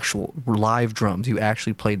played actual live drums. You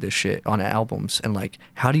actually played this shit on albums. And like,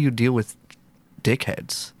 how do you deal with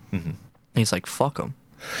dickheads? Mm-hmm. And he's like, fuck them.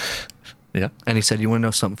 Yeah. And he said, you want to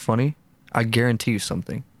know something funny? I guarantee you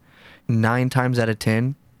something. 9 times out of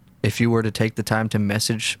 10, if you were to take the time to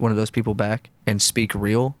message one of those people back and speak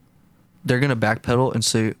real, they're going to backpedal and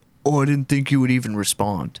say, oh, I didn't think you would even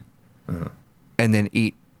respond. Uh-huh. And then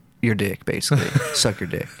eat your dick, basically. Suck your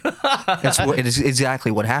dick. It is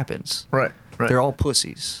exactly what happens. Right. Right. They're all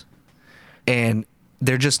pussies. And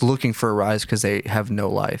they're just looking for a rise because they have no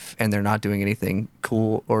life and they're not doing anything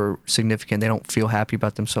cool or significant. They don't feel happy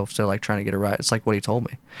about themselves. They're like trying to get a rise. It's like what he told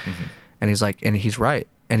me. Mm-hmm. And he's like, and he's right.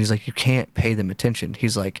 And he's like, you can't pay them attention.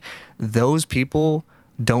 He's like, those people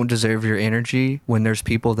don't deserve your energy when there's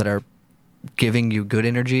people that are giving you good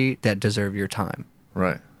energy that deserve your time.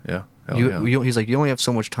 Right. Yeah. Hell yeah. He's like, you only have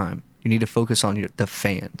so much time. You need to focus on the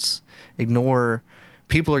fans. Ignore...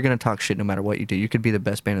 People are going to talk shit no matter what you do. You could be the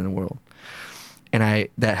best band in the world. And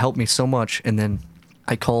that helped me so much. And then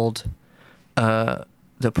I called the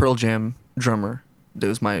Pearl Jam drummer. That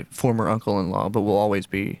was my former uncle-in-law, but will always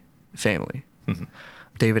be family. Mm-hmm.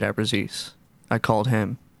 David Abrazis. I called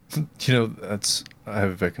him. You know, I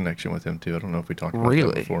have a connection with him too. I don't know if we talked about Really?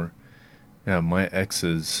 that before. Yeah, my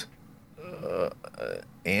ex's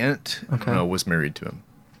aunt was married to him.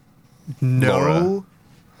 No Laura.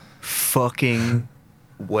 fucking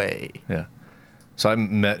way. Yeah. So I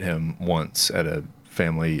met him once at a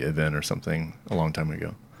family event or something a long time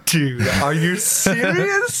ago. Dude, are you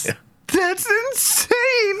serious? Yeah. That's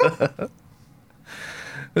insane.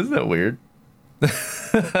 Isn't that weird?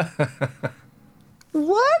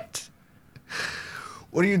 What?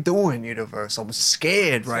 What are you doing, universe? I'm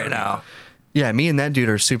scared right now. Yeah, me and that dude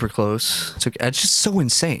are super close. It's just so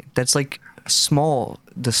insane. That's like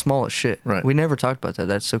the smallest shit. Right. We never talked about that.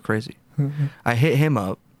 That's so crazy. I hit him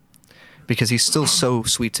up because he's still so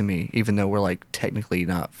sweet to me, even though we're like technically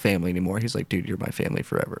not family anymore. He's like, dude, you're my family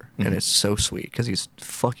forever. And it's so sweet because he's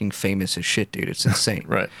fucking famous as shit, dude. It's insane.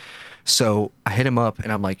 Right. So I hit him up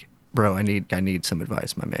and I'm like, bro, I need some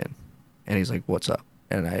advice, my man. And he's like, what's up?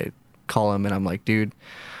 And I call him and I'm like, dude,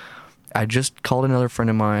 I just called another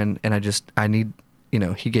friend of mine and I need,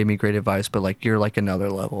 he gave me great advice, but like, you're like another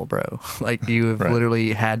level, bro. Like you have Right.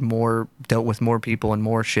 literally dealt with more people and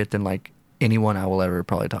more shit than like anyone I will ever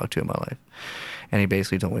probably talk to in my life. And he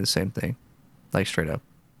basically told me the same thing, like straight up.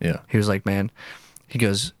 Yeah. He was like, man, he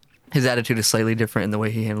goes, his attitude is slightly different and the way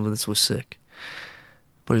he handled this was sick.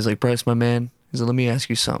 But he's like, Bryce, my man, he's like, let me ask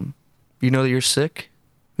you something. you know that you're sick?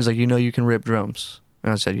 He's like, you know you can rip drums.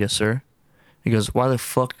 And I said, yes, sir. He goes, why the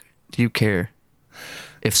fuck do you care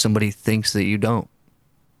if somebody thinks that you don't?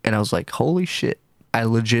 And I was like, holy shit. I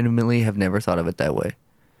legitimately have never thought of it that way.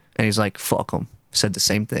 And he's like, fuck them. Said the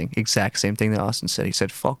same thing, exact same thing that Austin said. He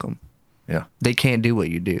said, fuck them. Yeah. They can't do what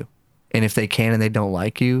you do. And if they can and they don't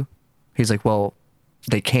like you, he's like, well,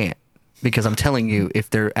 they can't. Because I'm telling you, if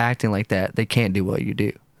they're acting like that, they can't do what you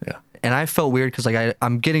do. Yeah. And I felt weird because like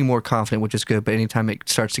I'm getting more confident, which is good. But anytime it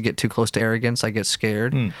starts to get too close to arrogance, I get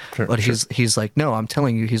scared. Sure, but he's like, no, I'm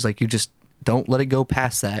telling you. He's like, you just don't let it go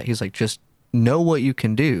past that. He's like, just know what you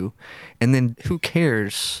can do, and then who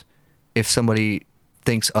cares if somebody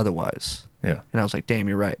thinks otherwise? Yeah. And I was like, damn,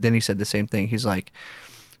 you're right. Then he said the same thing. He's like,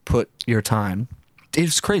 put your time.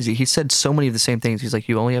 It's crazy. He said so many of the same things. He's like,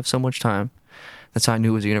 you only have so much time. That's how I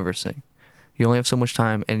knew it was a universe thing. You only have so much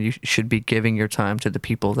time, and you should be giving your time to the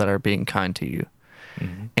people that are being kind to you.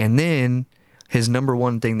 Mm-hmm. And then his number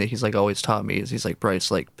one thing that he's like always taught me is he's like,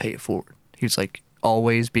 Bryce, like pay it forward. He's like,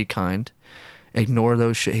 always be kind. Ignore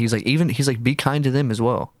those shit. He's like, be kind to them as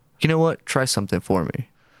well. You know what? Try something for me.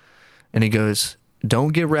 And he goes,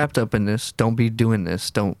 don't get wrapped up in this. Don't be doing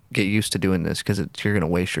this. Don't get used to doing this because you're going to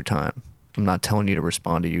waste your time. I'm not telling you to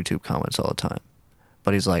respond to YouTube comments all the time.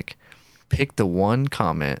 But he's like, pick the one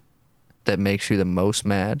comment that makes you the most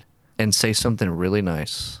mad and say something really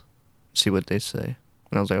nice. See what they say.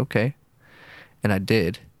 And I was like, okay. And I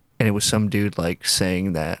did. And it was some dude like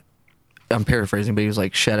saying that, I'm paraphrasing, but he was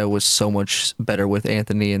like, Shadow was so much better with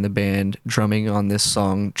Anthony in the band. Drumming on this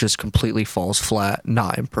song just completely falls flat,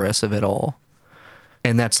 not impressive at all.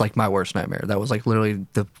 And that's like my worst nightmare. That was like literally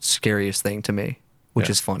the scariest thing to me, which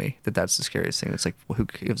is funny that that's the scariest thing. It's like, well, who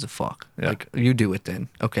gives a fuck? Yeah. Like, you do it then.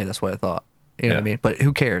 Okay, that's what I thought. You know what I Yeah. mean? But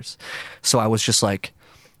who cares? So I was just like,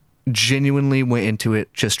 genuinely went into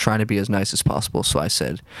it just trying to be as nice as possible. So I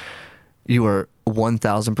said, you are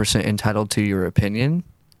 1,000% entitled to your opinion.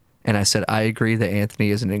 And I said, I agree that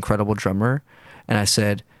Anthony is an incredible drummer. And I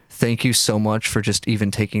said, thank you so much for just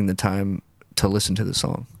even taking the time to listen to the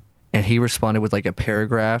song. And he responded with like a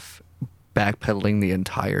paragraph backpedaling the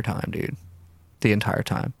entire time, dude. The entire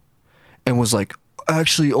time. And was like, I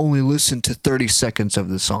actually only listened to 30 seconds of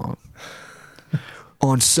the song.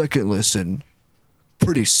 On second listen,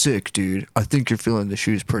 pretty sick, dude. I think you're feeling the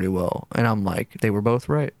shoes pretty well. And I'm like, they were both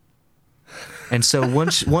right. And so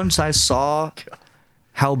once I saw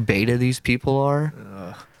how beta these people are,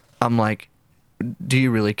 I'm like, do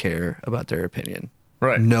you really care about their opinion?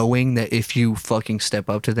 Right. Knowing that if you fucking step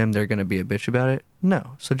up to them, they're going to be a bitch about it?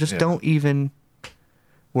 No. So just don't even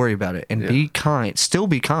worry about it. And be kind. Still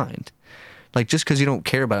be kind. Like, just because you don't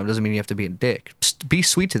care about them doesn't mean you have to be a dick. Just be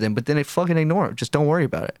sweet to them, but then fucking ignore them. Just don't worry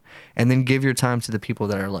about it. And then give your time to the people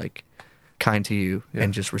that are, like, kind to you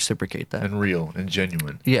and just reciprocate that. And real and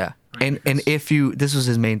genuine. Yeah. And if you, this was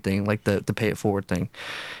his main thing, like the pay it forward thing.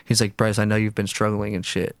 He's like, Bryce, I know you've been struggling and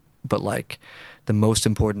shit, but, like, the most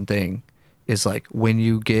important thing is, like, when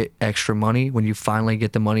you get extra money, when you finally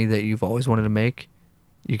get the money that you've always wanted to make,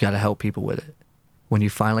 you got to help people with it. When you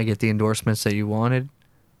finally get the endorsements that you wanted,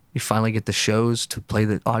 you finally get the shows to play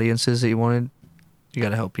the audiences that you wanted, you got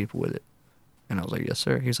to help people with it. And I was like, yes,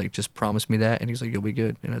 sir. He's like, just promise me that. And he's like, you'll be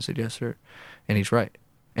good. And I said, yes, sir. And he's right.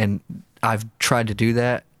 And I've tried to do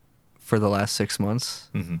that for the last 6 months.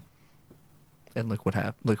 Mm-hmm. And look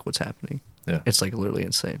what's happening. Yeah. It's like literally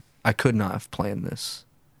insane. I could not have planned this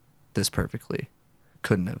perfectly.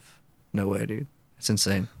 Couldn't have. No way, dude. It's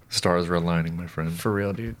insane. Stars are aligning, my friend. For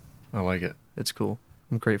real, dude. I like it. It's cool.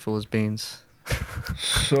 I'm grateful as beans.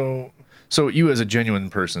 So you as a genuine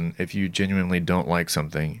person, if you genuinely don't like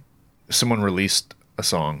something, someone released a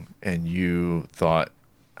song and you thought,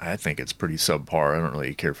 I think it's pretty subpar. I don't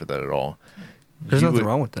really care for that at all. There's nothing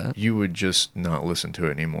wrong with that. You would just not listen to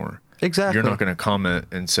it anymore. Exactly. You're not going to comment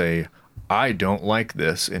and say, I don't like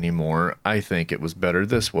this anymore. I think it was better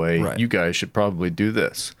this way. Right. You guys should probably do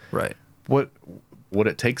this. Right. What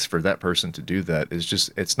it takes for that person to do that is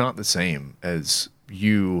just, it's not the same as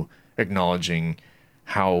you acknowledging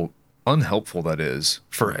how unhelpful that is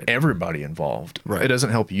for everybody involved. Right. It doesn't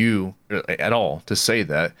help you at all to say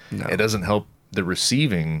that. No. It doesn't help the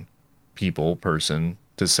receiving person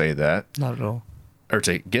to say that. Not at all. Or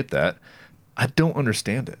to get that. I don't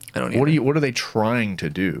understand it. I don't What either. are they trying to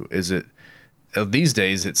do? Is it these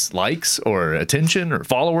days it's likes or attention or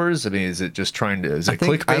followers? I mean, is it just trying to, is it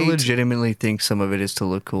clickbait? I legitimately think some of it is to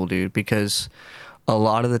look cool, dude, because a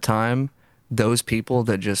lot of the time those people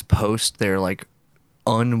that just post their like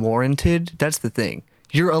unwarranted, that's the thing.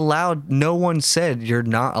 You're allowed, no one said you're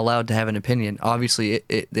not allowed to have an opinion. Obviously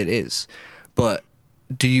it is. But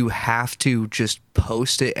do you have to just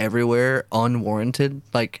post it everywhere unwarranted?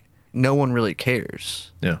 Like, no one really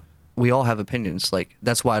cares. Yeah. We all have opinions. Like,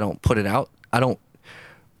 that's why I don't put it out.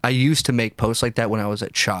 I used to make posts like that when I was a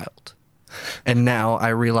child. And now I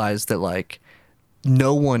realize that, like,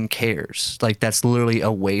 no one cares. Like, that's literally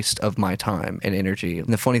a waste of my time and energy. And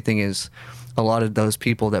the funny thing is, a lot of those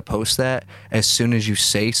people that post that, as soon as you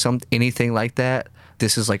say anything like that,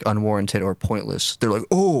 this is like unwarranted or pointless, they're like,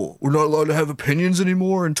 oh, we're not allowed to have opinions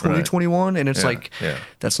anymore in 2021. And it's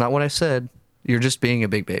that's not what I said. You're just being a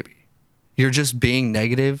big baby. You're just being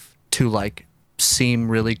negative to, like, seem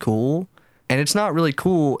really cool. And it's not really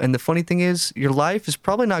cool. And the funny thing is, your life is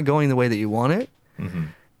probably not going the way that you want it. Mm-hmm.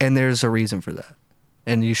 And there's a reason for that.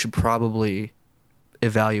 And you should probably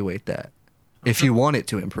evaluate that if you want it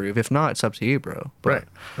to improve. If not, it's up to you, bro. But,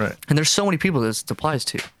 Right. And there's so many people this applies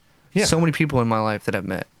to. Yeah. So many people in my life that I've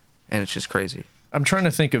met. And it's just crazy. I'm trying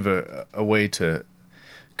to think of a way to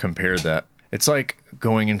compare that. It's like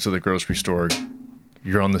going into the grocery store.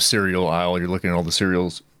 You're on the cereal aisle. You're looking at all the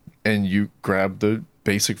cereals, and you grab the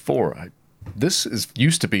basic four. This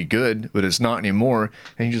used to be good, but it's not anymore.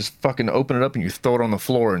 And you just fucking open it up and you throw it on the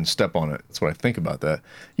floor and step on it. That's what I think about that.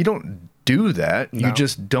 You don't do that. No. You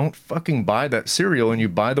just don't fucking buy that cereal, and you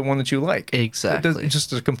buy the one that you like. Exactly. It's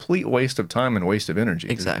just a complete waste of time and waste of energy.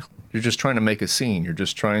 Exactly. You're just trying to make a scene. You're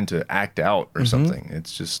just trying to act out or something.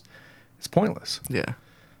 It's pointless. Yeah.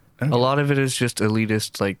 A lot of it is just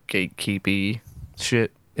elitist, like, gatekeepy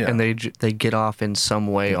shit. Yeah. And they get off in some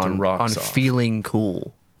way Get the on rocks off. feeling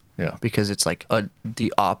cool. Yeah. Because it's like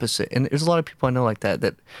the opposite. And there's a lot of people I know like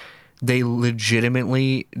that they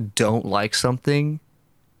legitimately don't like something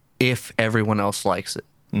if everyone else likes it.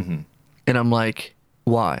 Mm-hmm. And I'm like,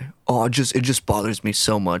 why? Oh, it just bothers me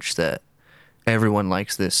so much that everyone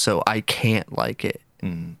likes this, so I can't like it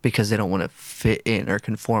because they don't want to fit in or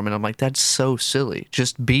conform. And I'm like, that's so silly.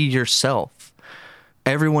 Just be yourself.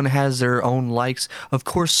 Everyone has their own likes. Of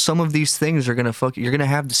course, some of these things are gonna you're gonna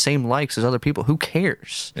have the same likes as other people. Who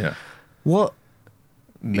cares? Yeah. What?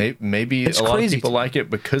 Maybe It's a lot of crazy people to me. like it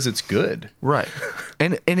because it's good. Right.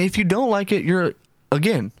 And if you don't like it, you're,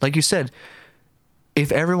 again, like you said, if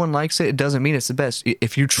everyone likes it, it doesn't mean it's the best.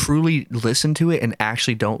 If you truly listen to it and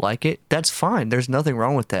actually don't like it, that's fine. There's nothing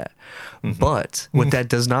wrong with that. But what that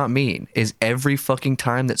does not mean is every fucking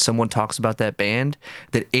time that someone talks about that band,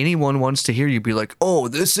 that anyone wants to hear you be like, oh,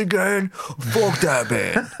 this again? Fuck that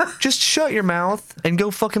band. Just shut your mouth and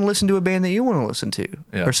go fucking listen to a band that you want to listen to.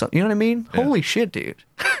 Yeah. Or something. You know what I mean? Yeah. Holy shit, dude.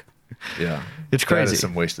 Yeah. It's That crazy. is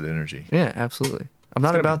some wasted energy. Yeah, absolutely. I'm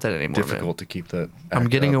not about that anymore, Difficult man. to keep that. I'm act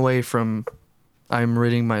getting up. away from. I'm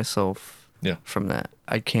ridding myself Yeah. from that.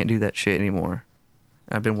 I can't do that shit anymore.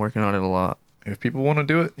 I've been working on it a lot. If people want to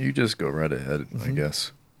do it, you just go right ahead, I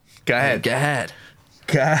guess. Go ahead. Go ahead.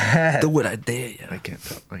 Go ahead. Do what I dare you. I can't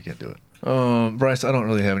do it. Bryce, I don't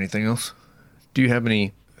really have anything else. Do you have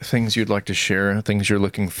any things you'd like to share? Things you're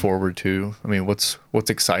looking forward to? I mean, what's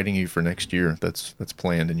exciting you for next year that's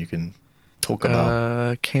planned and you can talk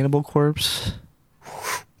about? Cannibal Corpse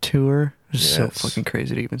tour. It's so Yes. fucking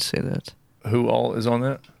crazy to even say that. Who all is on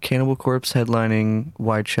that? Cannibal Corpse headlining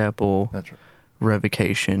Whitechapel, That's right.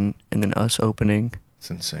 Revocation, and then us opening. It's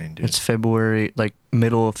insane, dude. It's February, like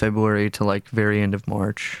middle of February to like very end of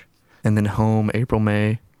March. And then home April,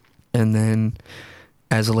 May. And then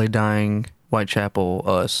As I Lay Dying, Whitechapel,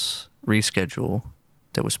 us, reschedule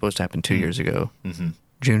that was supposed to happen 2 years ago. Mm-hmm.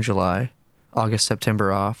 June, July. August,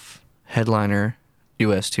 September off. Headliner,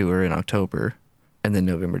 US tour in October. And then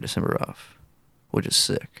November, December off. Which is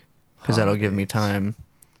sick. Because that'll give me time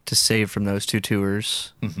to save from those two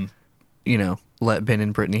tours. Mm-hmm. You know, let Ben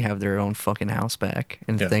and Brittany have their own fucking house back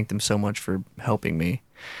and Yeah. thank them so much for helping me.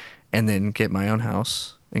 And then get my own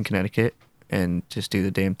house in Connecticut and just do the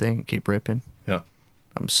damn thing and keep ripping. Yeah.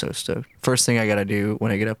 I'm so stoked. First thing I gotta do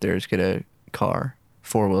when I get up there is get a car,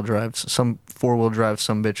 4-wheel drive, some 4-wheel drive,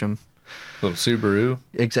 some bitchem. Little Subaru.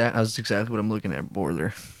 That's exactly what I'm looking at,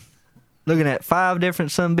 Boiler. Looking at 5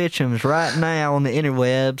 different some bitchems right now on the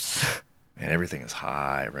interwebs. Man, everything is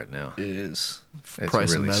high right now. It is. It's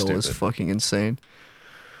Price really of metal is stupid. fucking insane.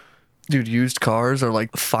 Dude, used cars are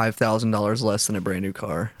like $5,000 less than a brand new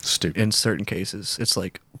car. Stupid. In certain cases, it's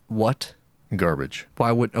like, what? Garbage.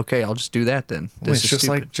 Why would? Okay, I'll just do that then. Well, This it's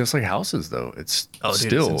is just like houses though. It's Oh, dude, it's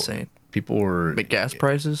still insane. People were But gas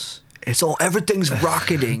prices? It's all everything's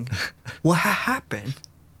rocketing. What happened?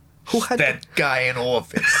 Who had that guy in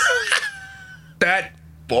office. That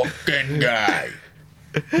fucking guy.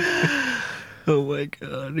 Oh my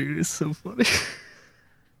god, dude, it's so funny.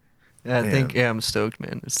 I think I'm stoked,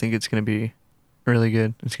 man. I think it's gonna be really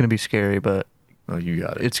good. It's gonna be scary, but Oh, you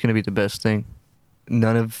got it. it's gonna be the best thing.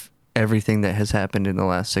 None of everything that has happened in the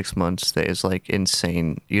last 6 months that is like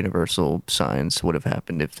insane universal signs would have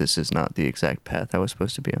happened if this is not the exact path I was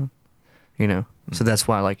supposed to be on. You know? So that's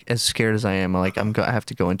why, like, as scared as I am, like, I have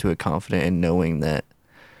to go into it confident and knowing that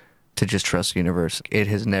to just trust the universe. It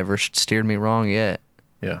has never steered me wrong yet.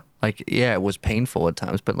 Yeah. Like, yeah, it was painful at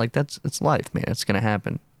times, but like it's life, man. It's gonna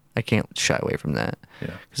happen. I can't shy away from that.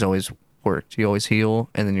 Yeah. It's always worked. You always heal,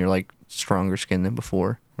 and then you're like stronger skin than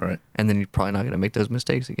before, Right. and then you're probably not gonna make those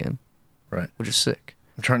mistakes again, Right. which is sick.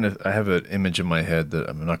 I have an image in my head that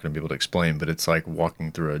I'm not going to be able to explain, but it's like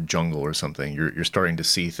walking through a jungle or something. You're starting to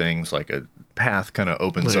see things, like a path kind of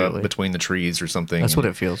opens Literally. up between the trees or something. That's what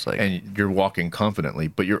it feels like. And you're walking confidently,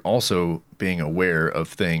 but you're also being aware of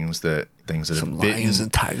things that Some have bitten, lions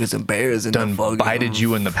and tigers and bears and done bited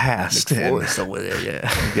you in the past. and forest over there.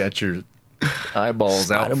 Yeah. you got your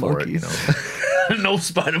eyeballs out Spider for monkeys. it. No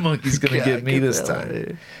spider monkey's going to God, get me get this the hell out of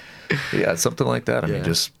time. Yeah, something like that. I mean, Yeah.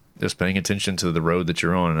 just paying attention to the road that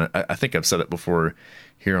you're on. And I think I've said it before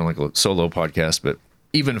here on like a solo podcast, but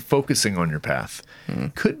even focusing on your path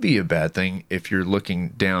could be a bad thing if you're looking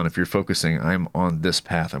down. If you're focusing, I'm on this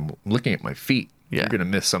path, I'm looking at my feet. Yeah. You're going to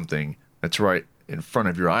miss something that's right in front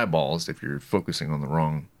of your eyeballs if you're focusing on the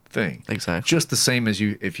wrong thing. Exactly. Just the same as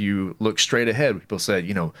if you look straight ahead. People said,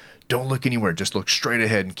 don't look anywhere, just look straight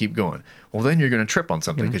ahead and keep going. Well, then you're going to trip on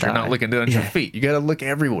something You're because gonna you're not die. looking down at your Yeah. feet. You got to look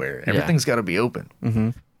everywhere. Everything's got to be open. Mm-hmm.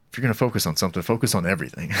 If you're going to focus on something, focus on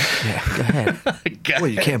everything. Yeah. Go ahead. Go Well,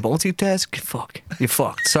 you can't multitask. Fuck. You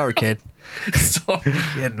fucked. Sorry, kid. Sorry,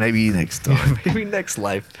 kid. Maybe next time. Maybe next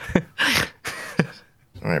life.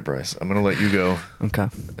 All right, Bryce. I'm going to let you go Okay.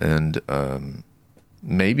 and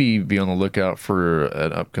maybe be on the lookout for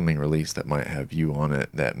an upcoming release that might have you on it.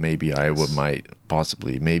 That maybe I might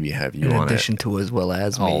possibly have you In on addition it. to as well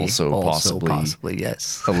as me. Also possibly.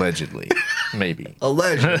 Yes. Allegedly, maybe.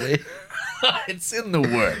 Allegedly. It's in the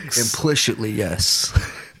works. Implicitly, yes.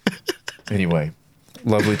 Anyway,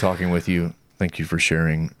 lovely talking with you. Thank you for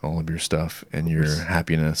sharing all of your stuff and your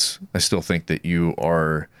happiness. I still think that you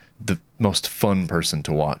are the most fun person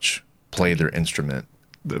to watch play their instrument.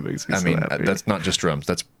 That makes me I mean, that's not just drums.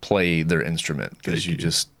 That's play their instrument because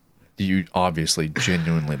you obviously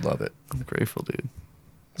genuinely love it. I'm grateful, dude.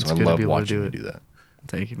 So It's I good to love be able to watching do you it. do that.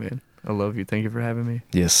 Thank you, man. I love you. Thank you for having me.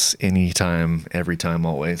 Yes, anytime, every time,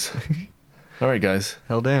 always. All right, guys.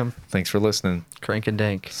 Hell damn. Thanks for listening. Crank and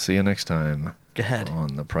dank. See you next time Go ahead.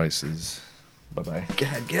 on The Prices. Bye-bye. Go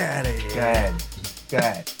ahead. Get out of here. Go ahead. Go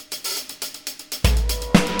ahead.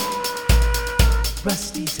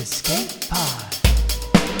 Rusty's Escape Pod.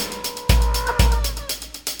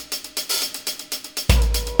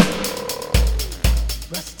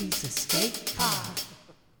 Rusty's Escape Pod.